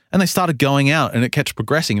sweet. And they started going out, and it kept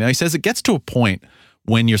progressing. Now, he says it gets to a point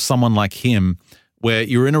when you're someone like him where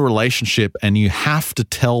you're in a relationship and you have to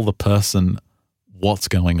tell the person what's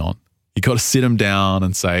going on. You got to sit them down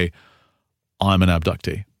and say, I'm an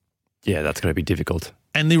abductee. Yeah, that's going to be difficult.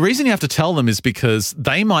 And the reason you have to tell them is because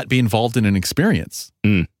they might be involved in an experience.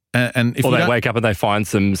 Mm. And if or they wake up and they find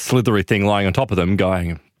some slithery thing lying on top of them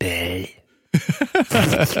going, "Bah."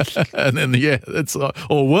 And then, it's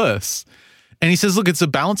or worse. And he says, look, it's a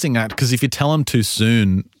balancing act because if you tell them too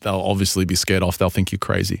soon, they'll obviously be scared off. They'll think you're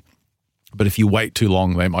crazy. But if you wait too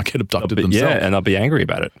long, they might get abducted themselves. Yeah, and they'll be angry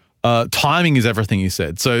about it. Timing is everything, he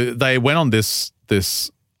said. So they went on this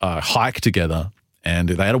hike together. And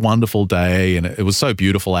they had a wonderful day, and it was so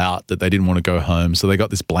beautiful out that they didn't want to go home. So they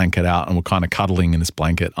got this blanket out and were kind of cuddling in this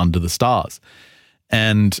blanket under the stars.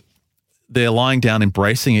 And they're lying down,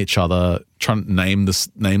 embracing each other, trying to name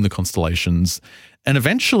the constellations. And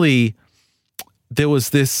eventually there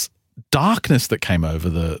was this darkness that came over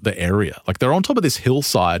the area. Like they're on top of this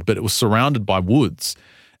hillside, but it was surrounded by woods.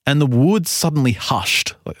 And the woods suddenly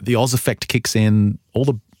hushed. Like the Oz effect kicks in, all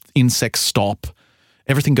the insects stop,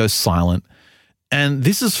 everything goes silent. And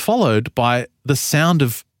this is followed by the sound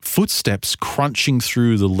of footsteps crunching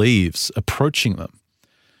through the leaves, approaching them.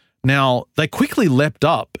 Now, they quickly leapt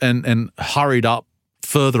up and hurried up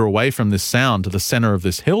further away from this sound to the center of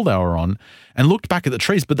this hill they were on and looked back at the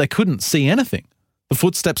trees, but they couldn't see anything. The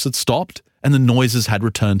footsteps had stopped and the noises had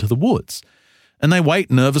returned to the woods. And they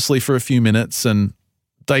wait nervously for a few minutes and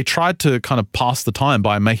they tried to kind of pass the time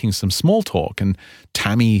by making some small talk. And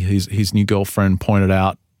Tammy, his new girlfriend, pointed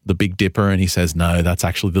out the Big Dipper, and he says, no, that's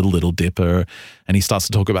actually the Little Dipper. And he starts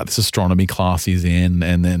to talk about this astronomy class he's in,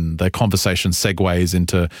 and then the conversation segues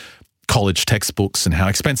into college textbooks and how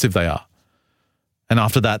expensive they are. And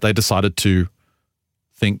after that, they decided to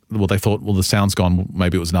think, well, they thought, well, the sound's gone,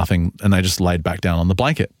 maybe it was nothing, and they just laid back down on the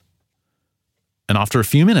blanket. And after a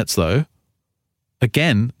few minutes, though,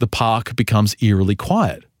 again, the park becomes eerily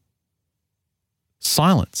quiet.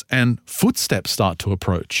 Silence, and footsteps start to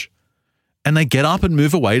approach. And they get up and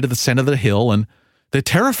move away to the center of the hill, and they're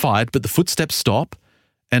terrified, but the footsteps stop.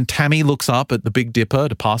 And Tammy looks up at the Big Dipper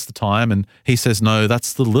to pass the time, and he says, no,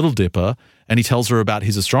 that's the Little Dipper. And he tells her about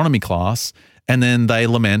his astronomy class, and then they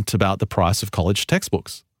lament about the price of college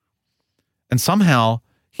textbooks. And somehow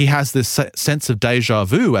he has this sense of deja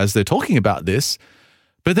vu as they're talking about this,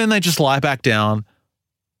 but then they just lie back down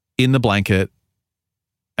in the blanket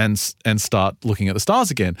and start looking at the stars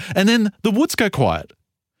again. And then the woods go quiet.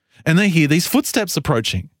 And they hear these footsteps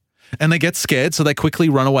approaching and they get scared. So they quickly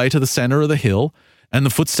run away to the center of the hill and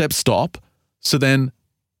the footsteps stop. So then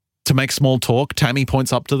to make small talk, Tammy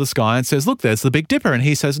points up to the sky and says, look, there's the Big Dipper. And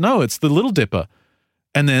he says, no, it's the Little Dipper.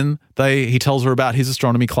 And then he tells her about his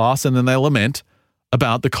astronomy class and then they lament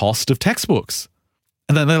about the cost of textbooks.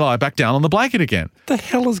 And then they lie back down on the blanket again. What the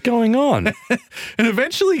hell is going on? And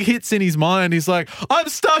eventually hits in his mind. He's like, I'm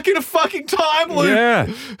stuck in a fucking time loop.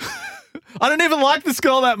 Yeah. I don't even like this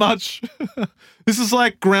girl that much. This is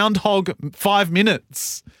like Groundhog 5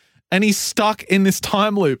 minutes. And he's stuck in this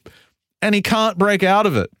time loop and he can't break out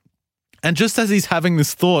of it. And just as he's having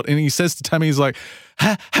this thought and he says to Tammy, he's like,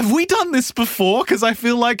 have we done this before? Because I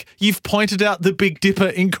feel like you've pointed out the Big Dipper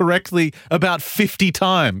incorrectly about 50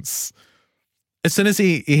 times. As soon as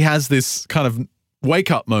he has this kind of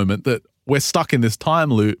wake-up moment that we're stuck in this time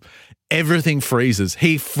loop, everything freezes.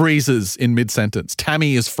 He freezes in mid-sentence.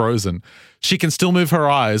 Tammy is frozen. She can still move her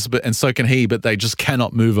eyes, and so can he, but they just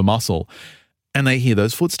cannot move a muscle. And they hear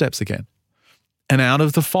those footsteps again. And out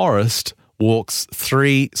of the forest walks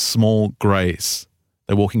 3 small greys.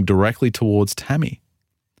 They're walking directly towards Tammy.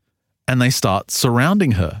 And they start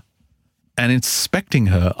surrounding her and inspecting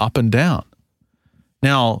her up and down.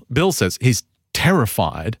 Now, Bill says he's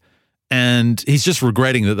terrified and he's just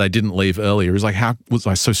regretting that they didn't leave earlier. He's like, how was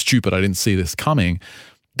I so stupid? I didn't see this coming.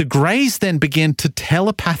 The greys then begin to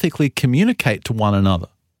telepathically communicate to one another.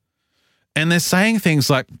 And they're saying things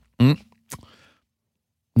like,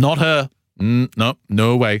 not her.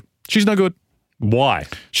 No way. She's no good. Why?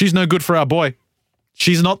 She's no good for our boy.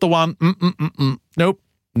 She's not the one. Nope.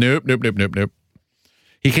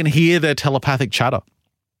 He can hear their telepathic chatter.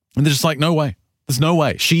 And they're just like, no way. There's no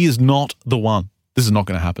way. She is not the one. This is not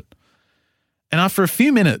going to happen. And after a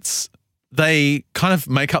few minutes, they kind of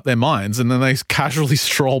make up their minds and then they casually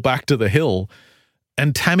stroll back to the hill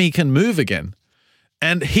and Tammy can move again.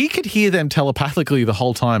 And he could hear them telepathically the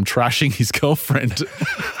whole time trashing his girlfriend.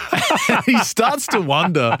 And he starts to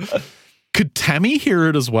wonder, could Tammy hear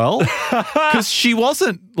it as well? Because she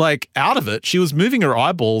wasn't like out of it. She was moving her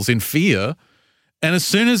eyeballs in fear. And as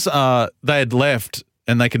soon as they had left,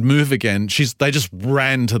 and they could move again, they just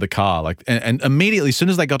ran to the car. And immediately, as soon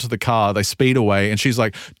as they got to the car, they speed away. And she's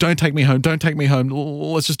like, don't take me home. Don't take me home.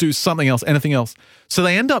 Let's just do something else, anything else. So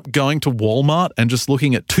they end up going to Walmart and just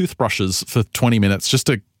looking at toothbrushes for 20 minutes just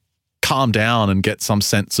to calm down and get some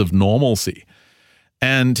sense of normalcy.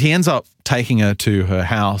 And he ends up taking her to her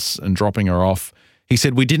house and dropping her off. He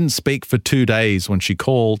said, we didn't speak for 2 days when she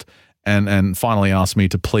called and finally asked me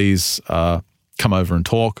to please come over and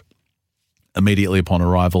talk. Immediately upon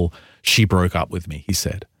arrival, she broke up with me, he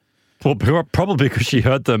said. Well, probably because she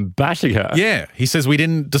heard them bashing her. Yeah. He says we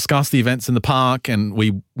didn't discuss the events in the park and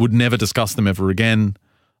we would never discuss them ever again.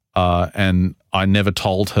 And I never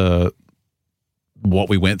told her what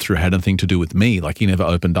we went through had anything to do with me. Like, he never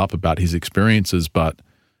opened up about his experiences, but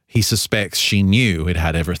he suspects she knew it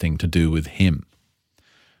had everything to do with him.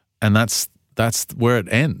 And that's where it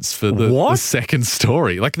ends for the second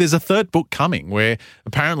story. Like, there's a third book coming where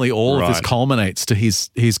apparently all of this culminates to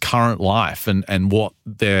his current life and what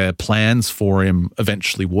their plans for him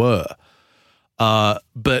eventually were.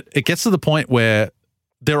 But it gets to the point where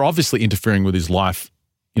they're obviously interfering with his life,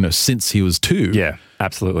 since he was 2. Yeah,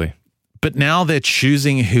 absolutely. But now they're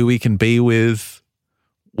choosing who he can be with,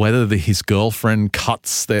 whether his girlfriend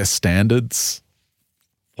cuts their standards.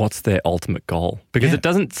 What's their ultimate goal? Because it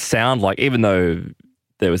doesn't sound like, even though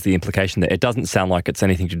there was the implication that it doesn't sound like it's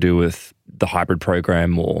anything to do with the hybrid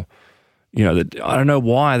program or, I don't know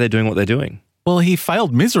why they're doing what they're doing. Well, he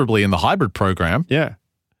failed miserably in the hybrid program. Yeah.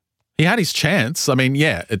 He had his chance. I mean,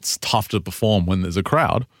 yeah, it's tough to perform when there's a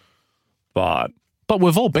crowd. But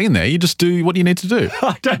we've all been there. You just do what you need to do.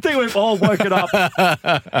 I don't think we've all woken up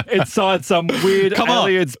inside some weird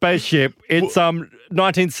alien spaceship in some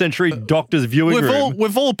 19th century doctor's viewing room.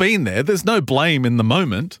 We've all been there. There's no blame in the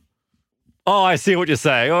moment. Oh, I see what you're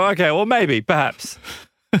saying. Oh, okay, well, maybe, perhaps.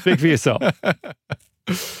 Speak for yourself.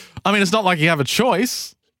 I mean, it's not like you have a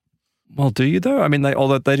choice. Well, do you though? I mean,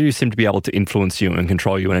 although they do seem to be able to influence you and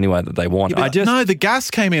control you in any way that they want. Yeah, no, the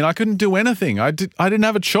gas came in. I couldn't do anything. I didn't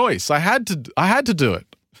have a choice. I had to do it.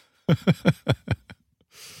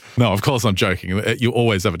 No, of course I'm joking. You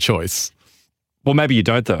always have a choice. Well, maybe you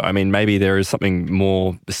don't though. I mean, maybe there is something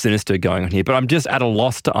more sinister going on here. But I'm just at a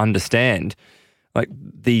loss to understand, like,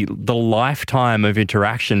 the lifetime of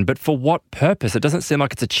interaction, but for what purpose? It doesn't seem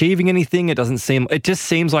like it's achieving anything. It just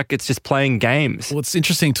seems like it's just playing games. Well, it's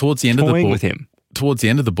interesting towards the end of the book. With him. Towards the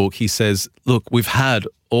end of the book, he says, look, we've had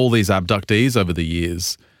all these abductees over the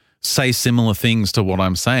years say similar things to what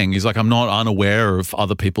I'm saying. He's like, I'm not unaware of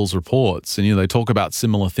other people's reports. And, they talk about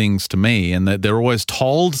similar things to me, and they're always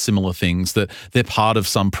told similar things, that they're part of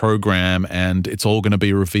some program and it's all going to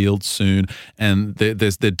be revealed soon. And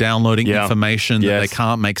they're downloading information that they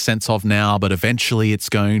can't make sense of now, but eventually it's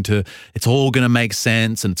all going to make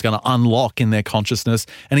sense and it's going to unlock in their consciousness.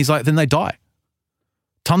 And he's like, then they die.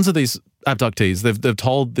 Tons of these abductees, they've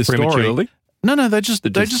told this Prematurely? story. No, they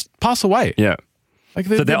just pass away. Yeah. Like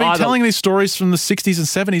they've been telling these stories from the 60s and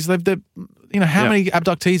 70s. How many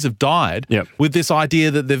abductees have died with this idea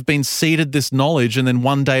that they've been seeded this knowledge and then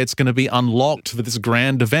one day it's going to be unlocked for this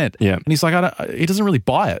grand event. Yeah. And he's like, he doesn't really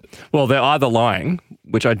buy it. Well, they're either lying,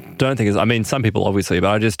 which I don't think is, I mean, some people obviously, but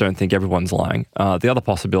I just don't think everyone's lying. The other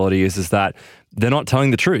possibility is that they're not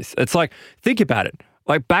telling the truth. It's like, think about it.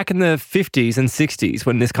 Like back in the 50s and 60s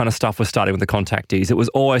when this kind of stuff was starting with the contactees, it was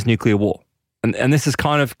always nuclear war. And this has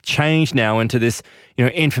kind of changed now into this,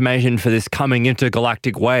 information for this coming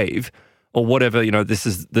intergalactic wave or whatever, this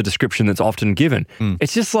is the description that's often given.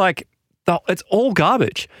 It's just like, it's all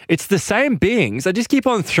garbage. It's the same beings. They just keep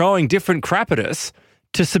on throwing different crap at us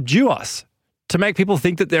to subdue us, to make people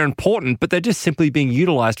think that they're important, but they're just simply being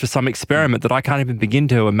utilized for some experiment that I can't even begin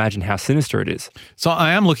to imagine how sinister it is. So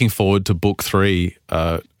I am looking forward to book 3.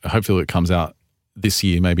 Hopefully it comes out this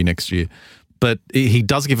year, maybe next year. But he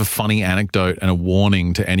does give a funny anecdote and a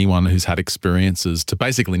warning to anyone who's had experiences to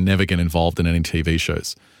basically never get involved in any TV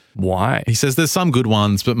shows. Why? He says there's some good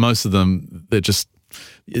ones, but most of them, you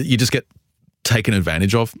just get taken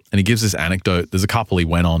advantage of. And he gives this anecdote. There's a couple he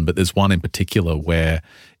went on, but there's one in particular where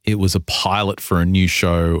it was a pilot for a new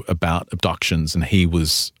show about abductions, and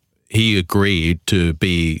he agreed to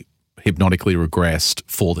be hypnotically regressed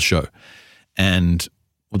for the show. And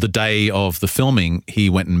the day of the filming, he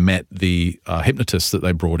went and met the hypnotist that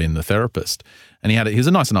they brought in, the therapist. And he was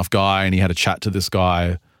a nice enough guy, and he had a chat to this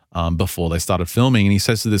guy before they started filming. And he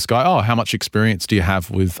says to this guy, "Oh, how much experience do you have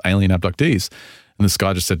with alien abductees?" And this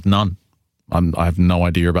guy just said, "None. I have no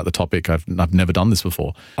idea about the topic. I've never done this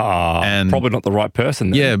before." And probably not the right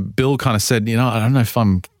person then. Yeah, Bill kind of said, I don't know if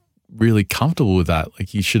I'm really comfortable with that.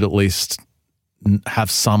 Like, you should at least have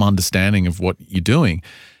some understanding of what you're doing.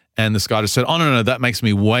 And this guy just said, oh, no, that makes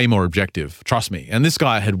me way more objective. Trust me. And this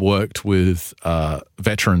guy had worked with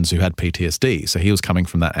veterans who had PTSD. So he was coming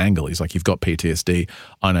from that angle. He's like, you've got PTSD.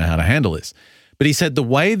 I know how to handle this. But he said the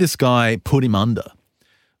way this guy put him under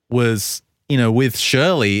was, with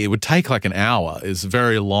Shirley, it would take like an hour. It's a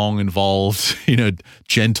very long, involved,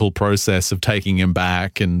 gentle process of taking him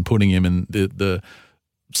back and putting him in the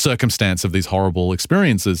circumstance of these horrible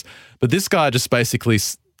experiences. But this guy just basically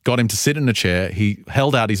got him to sit in a chair. He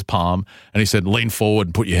held out his palm and he said, lean forward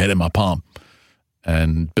and put your head in my palm.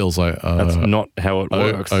 And Bill's like, that's not how it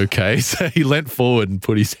works. Okay. So he leant forward and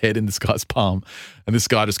put his head in this guy's palm. And this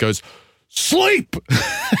guy just goes, sleep,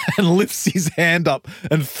 and lifts his hand up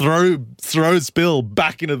and throws Bill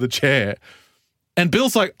back into the chair. And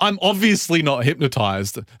Bill's like, I'm obviously not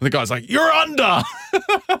hypnotized. And the guy's like, you're under.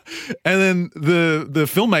 And then the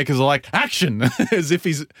filmmakers are like, action, as if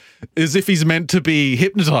he's meant to be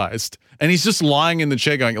hypnotized. And he's just lying in the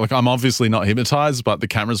chair going, like, I'm obviously not hypnotized, but the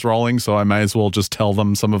camera's rolling, so I may as well just tell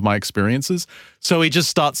them some of my experiences. So he just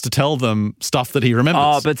starts to tell them stuff that he remembers.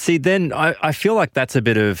 Oh, but see, then I feel like that's a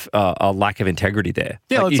bit of a lack of integrity there.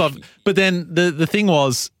 Yeah, but then the thing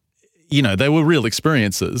was, they were real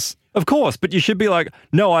experiences. Of course, but you should be like,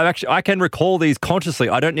 no, I can recall these consciously.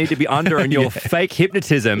 I don't need to be under in your fake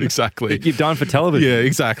hypnotism that you've done for television. Yeah,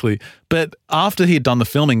 exactly. But after he had done the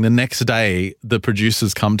filming, the next day, the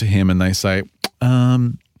producers come to him and they say,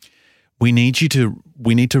 we need to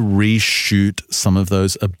reshoot some of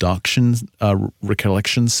those abduction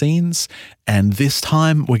recollection scenes. And this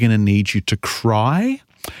time we're going to need you to cry.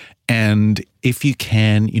 And if you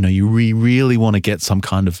can, you really want to get some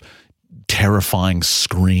kind of terrifying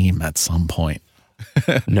scream at some point.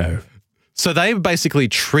 No. So they basically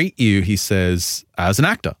treat you, he says, as an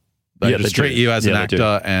actor. They treat you as an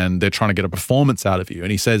actor and they're trying to get a performance out of you.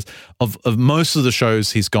 And he says of most of the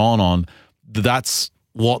shows he's gone on, that's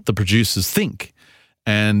what the producers think.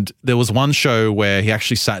 And there was one show where he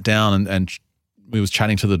actually sat down and he was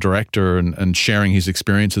chatting to the director and sharing his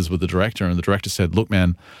experiences with the director. And the director said, look,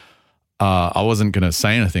 man, I wasn't going to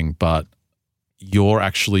say anything, but you're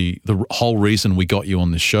actually, the whole reason we got you on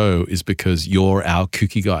this show is because you're our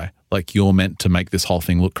kooky guy. Like, you're meant to make this whole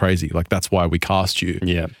thing look crazy. Like, that's why we cast you.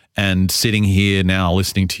 Yeah. And sitting here now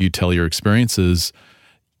listening to you tell your experiences,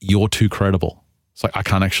 you're too credible. It's like, I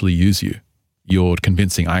can't actually use you. You're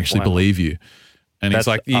convincing. I actually believe you. And it's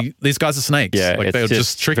like, these guys are snakes. Yeah, like, they're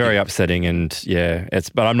just tricky. Very upsetting. And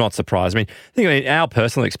but I'm not surprised. I mean, our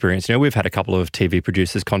personal experience, we've had a couple of TV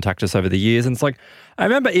producers contact us over the years. And it's like, I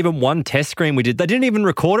remember even one test screen we did, they didn't even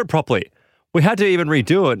record it properly. We had to even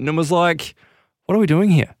redo it. And it was like, what are we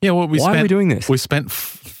doing here? Yeah, well, why are we doing this? We spent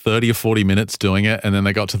 30 or 40 minutes doing it. And then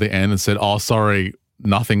they got to the end and said, oh, sorry,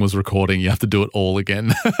 nothing was recording. You have to do it all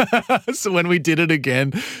again. So when we did it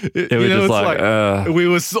again, it was just like we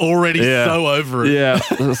were already so over it. Yeah,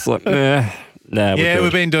 it's like,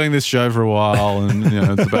 we've been doing this show for a while, and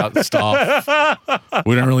it's about stuff.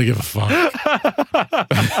 We don't really give a fuck.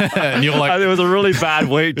 And you're like, it was a really bad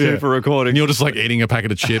week too for recording. And you're just like eating a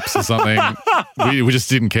packet of chips or something. we just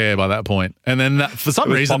didn't care by that point. And then for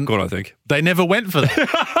some reason, popcorn, I think they never went for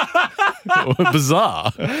that.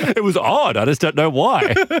 Bizarre. It was odd. I just don't know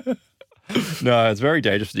why. No, it's very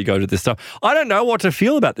dangerous that you go to this stuff. I don't know what to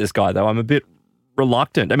feel about this guy, though. I'm a bit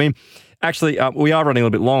reluctant. I mean, actually, we are running a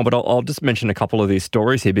little bit long, but I'll just mention a couple of these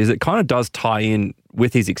stories here because it kind of does tie in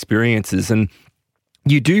with his experiences. And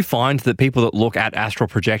you do find that people that look at astral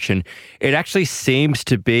projection, it actually seems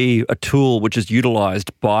to be a tool which is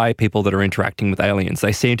utilized by people that are interacting with aliens.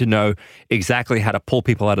 They seem to know exactly how to pull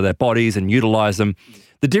people out of their bodies and utilize them.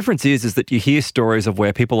 The difference is that you hear stories of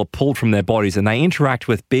where people are pulled from their bodies and they interact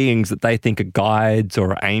with beings that they think are guides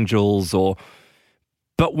or angels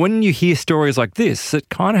But when you hear stories like this, it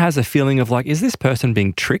kind of has a feeling of like, is this person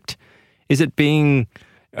being tricked?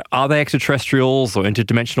 Are they extraterrestrials or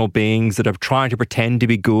interdimensional beings that are trying to pretend to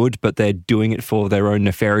be good, but they're doing it for their own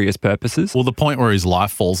nefarious purposes? Well, the point where his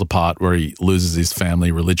life falls apart, where he loses his family,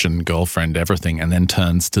 religion, girlfriend, everything, and then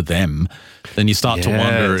turns to them, then you start to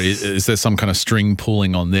wonder, is there some kind of string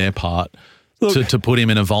pulling on their part to put him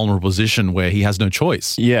in a vulnerable position where he has no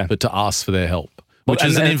choice but to ask for their help? Which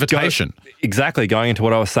is an invitation. Exactly. Going into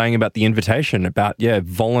what I was saying about the invitation, about,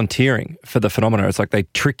 volunteering for the phenomena. It's like they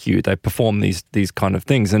trick you. They perform these kind of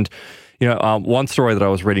things. And, one story that I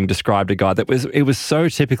was reading described a guy that was so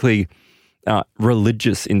typically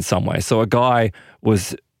religious in some way. So a guy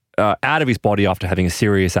was out of his body after having a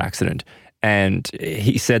serious accident. And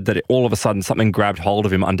he said that all of a sudden something grabbed hold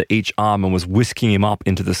of him under each arm and was whisking him up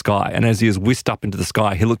into the sky. And as he was whisked up into the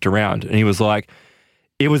sky, he looked around and he was like,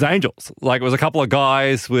 it was angels. Like, it was a couple of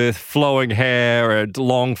guys with flowing hair and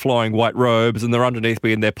long flowing white robes, and they're underneath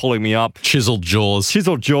me and they're pulling me up. Chiseled jaws.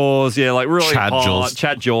 Yeah, like really Chad hot. jaws.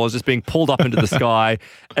 Chad jaws, just being pulled up into the sky.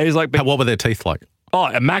 And he's like, What were their teeth like? oh,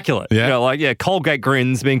 immaculate. Yeah. You know, like, yeah, Colgate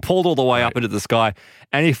grins being pulled all the way up into the sky.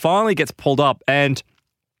 And he finally gets pulled up, and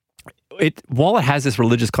while it has this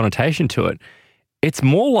religious connotation to it, it's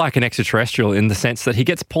more like an extraterrestrial in the sense that he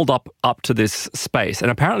gets pulled up to this space,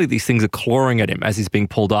 and apparently these things are clawing at him as he's being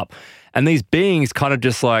pulled up. And these beings kind of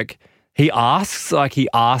just like, he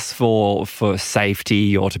asks for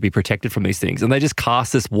safety or to be protected from these things. And they just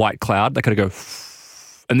cast this white cloud. They kind of go,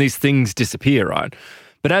 and these things disappear, right?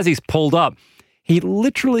 But as he's pulled up, he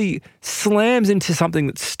literally slams into something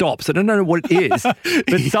that stops. I don't know what it is,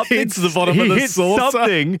 but something hits the bottom of the saucer.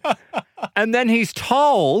 Something, and then he's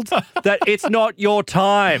told that it's not your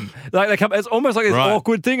time. Like it's almost like this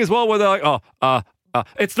awkward thing as well, where they're like,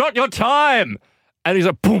 it's not your time, and he's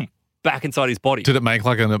like, boom, back inside his body. Did it make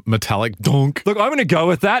like a metallic donk? Look, I'm going to go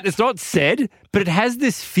with that. It's not said, but it has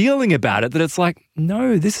this feeling about it that it's like,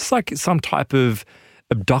 no, this is like some type of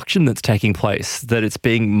abduction that's taking place, that it's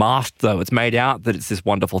being masked, though. It's made out that it's this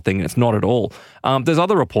wonderful thing, and it's not at all. There's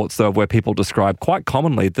other reports, though, where people describe quite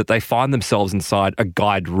commonly that they find themselves inside a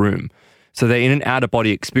guide room. So they're in an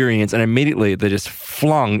out-of-body experience, and immediately they're just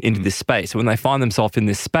flung into this space. So when they find themselves in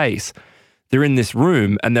this space, they're in this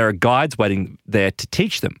room, and there are guides waiting there to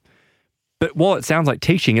teach them. But while it sounds like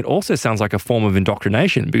teaching, it also sounds like a form of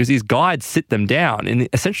indoctrination, because these guides sit them down in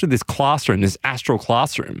essentially this classroom, this astral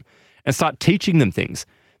classroom, and start teaching them things.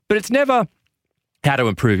 But it's never how to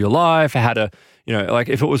improve your life, how to, you know, like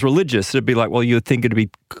if it was religious, it'd be like, well, you would think it'd be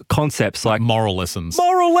concepts like moral lessons.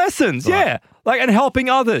 Moral lessons, yeah. Like, and helping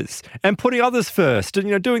others and putting others first and,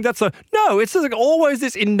 you know, doing that. So, no, it's just like always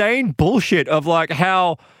this inane bullshit of like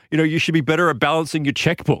how, you know, you should be better at balancing your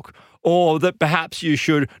checkbook, or that perhaps you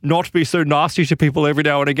should not be so nasty to people every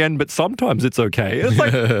now and again, but sometimes it's okay. It's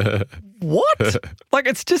like, what? Like,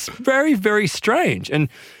 it's just very, very strange. And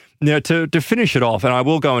now, to finish it off, and I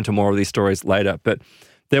will go into more of these stories later, but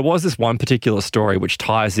there was this one particular story which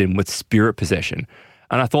ties in with spirit possession.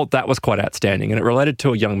 And I thought that was quite outstanding. And it related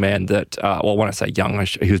to a young man that, well, when I say young,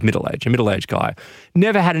 he was middle-aged, a middle-aged guy.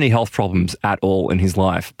 Never had any health problems at all in his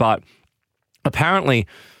life. But apparently,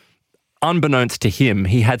 unbeknownst to him,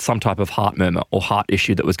 he had some type of heart murmur or heart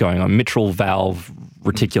issue that was going on, mitral valve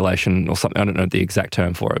reticulation or something. I don't know the exact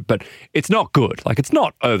term for it, but it's not good. Like, it's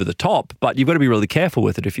not over the top, but you've got to be really careful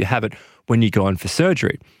with it if you have it when you go in for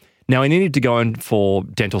surgery. Now, he needed to go in for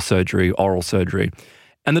dental surgery, oral surgery,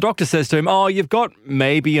 and the doctor says to him, oh, you've got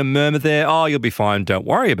maybe a murmur there. Oh, you'll be fine. Don't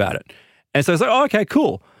worry about it. And so he's like, oh, okay,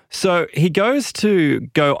 cool. So he goes to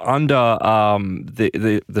go under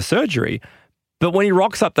the surgery. But when he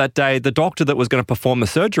rocks up that day, the doctor that was going to perform the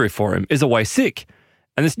surgery for him is away sick.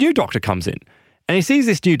 And this new doctor comes in. And he sees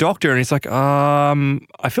this new doctor and he's like,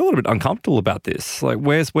 I feel a little bit uncomfortable about this. Like,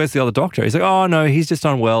 where's the other doctor? He's like, oh, no, he's just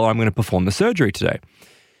unwell. I'm going to perform the surgery today.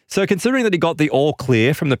 So considering that he got the all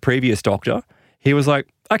clear from the previous doctor, he was like,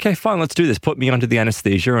 okay, fine, let's do this. Put me under the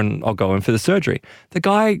anesthesia and I'll go in for the surgery. The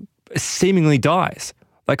guy seemingly dies.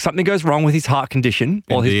 Like, something goes wrong with his heart condition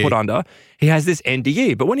while he's put under. He has this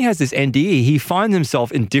NDE. But when he has this NDE, he finds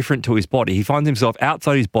himself indifferent to his body. He finds himself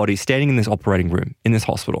outside his body, standing in this operating room, in this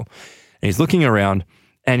hospital. And he's looking around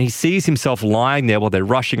and he sees himself lying there while they're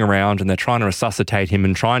rushing around and they're trying to resuscitate him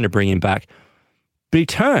and trying to bring him back. But he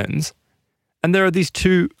turns and there are these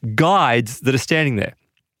two guides that are standing there.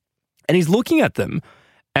 And he's looking at them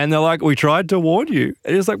and they're like, we tried to warn you.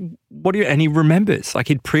 And he's like, what do you... And he remembers, like,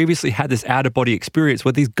 he'd previously had this out-of-body experience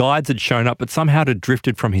where these guides had shown up, but somehow it had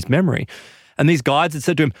drifted from his memory. And these guides had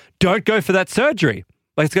said to him, don't go for that surgery.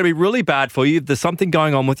 Like, it's going to be really bad for you. If there's something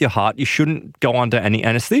going on with your heart, you shouldn't go under any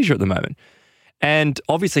anesthesia at the moment. And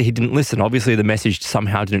obviously he didn't listen. Obviously the message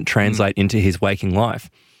somehow didn't translate into his waking life.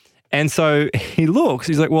 And so he looks,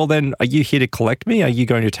 he's like, well, then are you here to collect me? Are you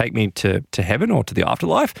going to take me to heaven or to the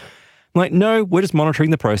afterlife? I'm like, no, we're just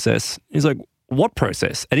monitoring the process. He's like, what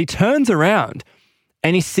process? And he turns around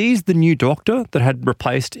and he sees the new doctor that had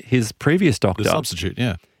replaced his previous doctor. The substitute,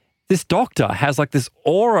 yeah. This doctor has like this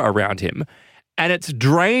aura around him and it's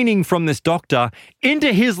draining from this doctor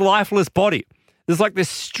into his lifeless body. There's like this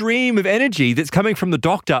stream of energy that's coming from the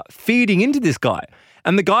doctor feeding into this guy.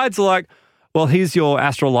 And the guides are like, well, here's your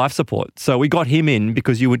astral life support. So we got him in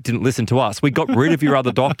because you didn't listen to us. We got rid of your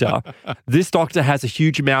other doctor. This doctor has a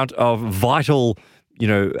huge amount of vital, you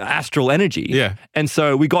know, astral energy. Yeah. And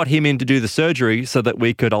so we got him in to do the surgery so that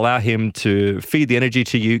we could allow him to feed the energy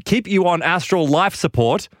to you, keep you on astral life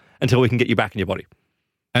support until we can get you back in your body.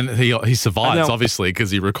 And he survives, I know. obviously, because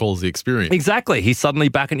he recalls the experience. Exactly. He's suddenly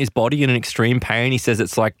back in his body in an extreme pain. He says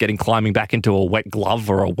it's like climbing back into a wet glove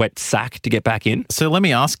or a wet sack to get back in. So let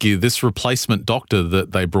me ask you, this replacement doctor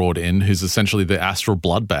that they brought in, who's essentially the astral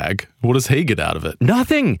blood bag, what does he get out of it?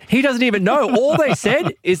 Nothing. He doesn't even know. All they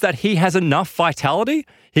said is that he has enough vitality.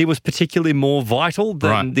 He was particularly more vital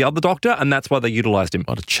than the other doctor, and that's why they utilized him.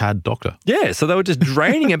 What a Chad doctor. Yeah, so they were just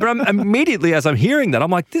draining him. But immediately as I'm hearing that,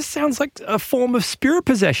 I'm like, this sounds like a form of spirit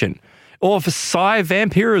possession or for psi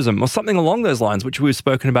vampirism or something along those lines, which we've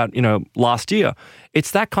spoken about, last year.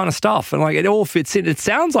 It's that kind of stuff. And like it all fits in. It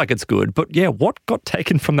sounds like it's good, but yeah, what got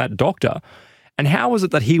taken from that doctor? And how was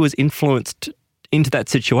it that he was influenced into that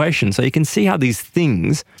situation? So you can see how these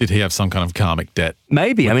things... Did he have some kind of karmic debt?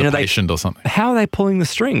 Maybe. With the patient or something? How are they pulling the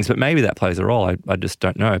strings? But maybe that plays a role. I just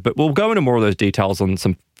don't know. But we'll go into more of those details on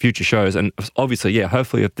some future shows. And obviously,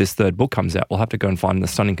 hopefully if this third book comes out, we'll have to go and find the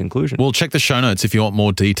stunning conclusion. Well, check the show notes if you want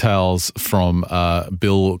more details from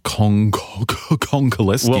Bill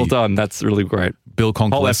Konkoleski. Well done. That's really great. Bill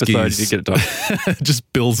Konkoleski's... Whole episode, you get it done.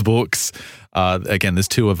 Just Bill's books. Again, there's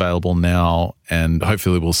 2 available now, and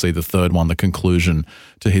hopefully we'll see the third one, the conclusion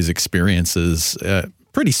to his experiences,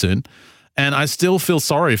 pretty soon. And I still feel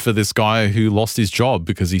sorry for this guy who lost his job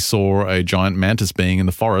because he saw a giant mantis being in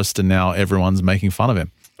the forest, and now everyone's making fun of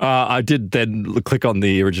him. I did then click on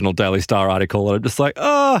the original Daily Star article, and I'm just like,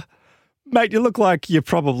 mate, you look like you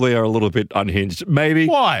probably are a little bit unhinged. Maybe.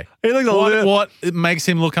 Why? He looks What makes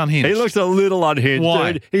him look unhinged? He looks a little unhinged.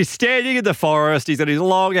 Why? Dude. He's standing in the forest. He's got his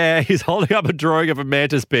long hair. He's holding up a drawing of a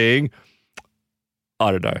mantis being. I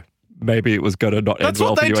don't know. Maybe it was going to not end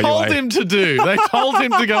well for you anyway. That's what they told him to do. They told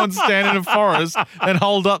him to go and stand in a forest and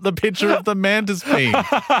hold up the picture of the mantis being.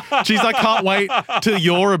 Jeez, I can't wait till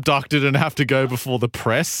you're abducted and have to go before the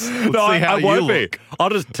press. Let's see how I won't you be. look. I'll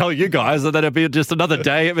just tell you guys that it'll be just another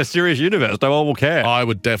day at Mysterious Universe. No one will care. I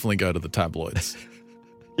would definitely go to the tabloids.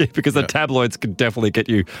 Yeah, because the tabloids could definitely get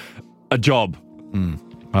you a job.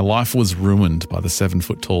 My life was ruined by the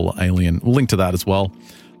 7-foot-tall alien. We'll link to that as well.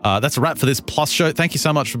 That's a wrap for this Plus show. Thank you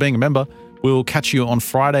so much for being a member. We'll catch you on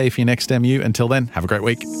Friday for your next MU. Until then, have a great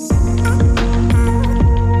week.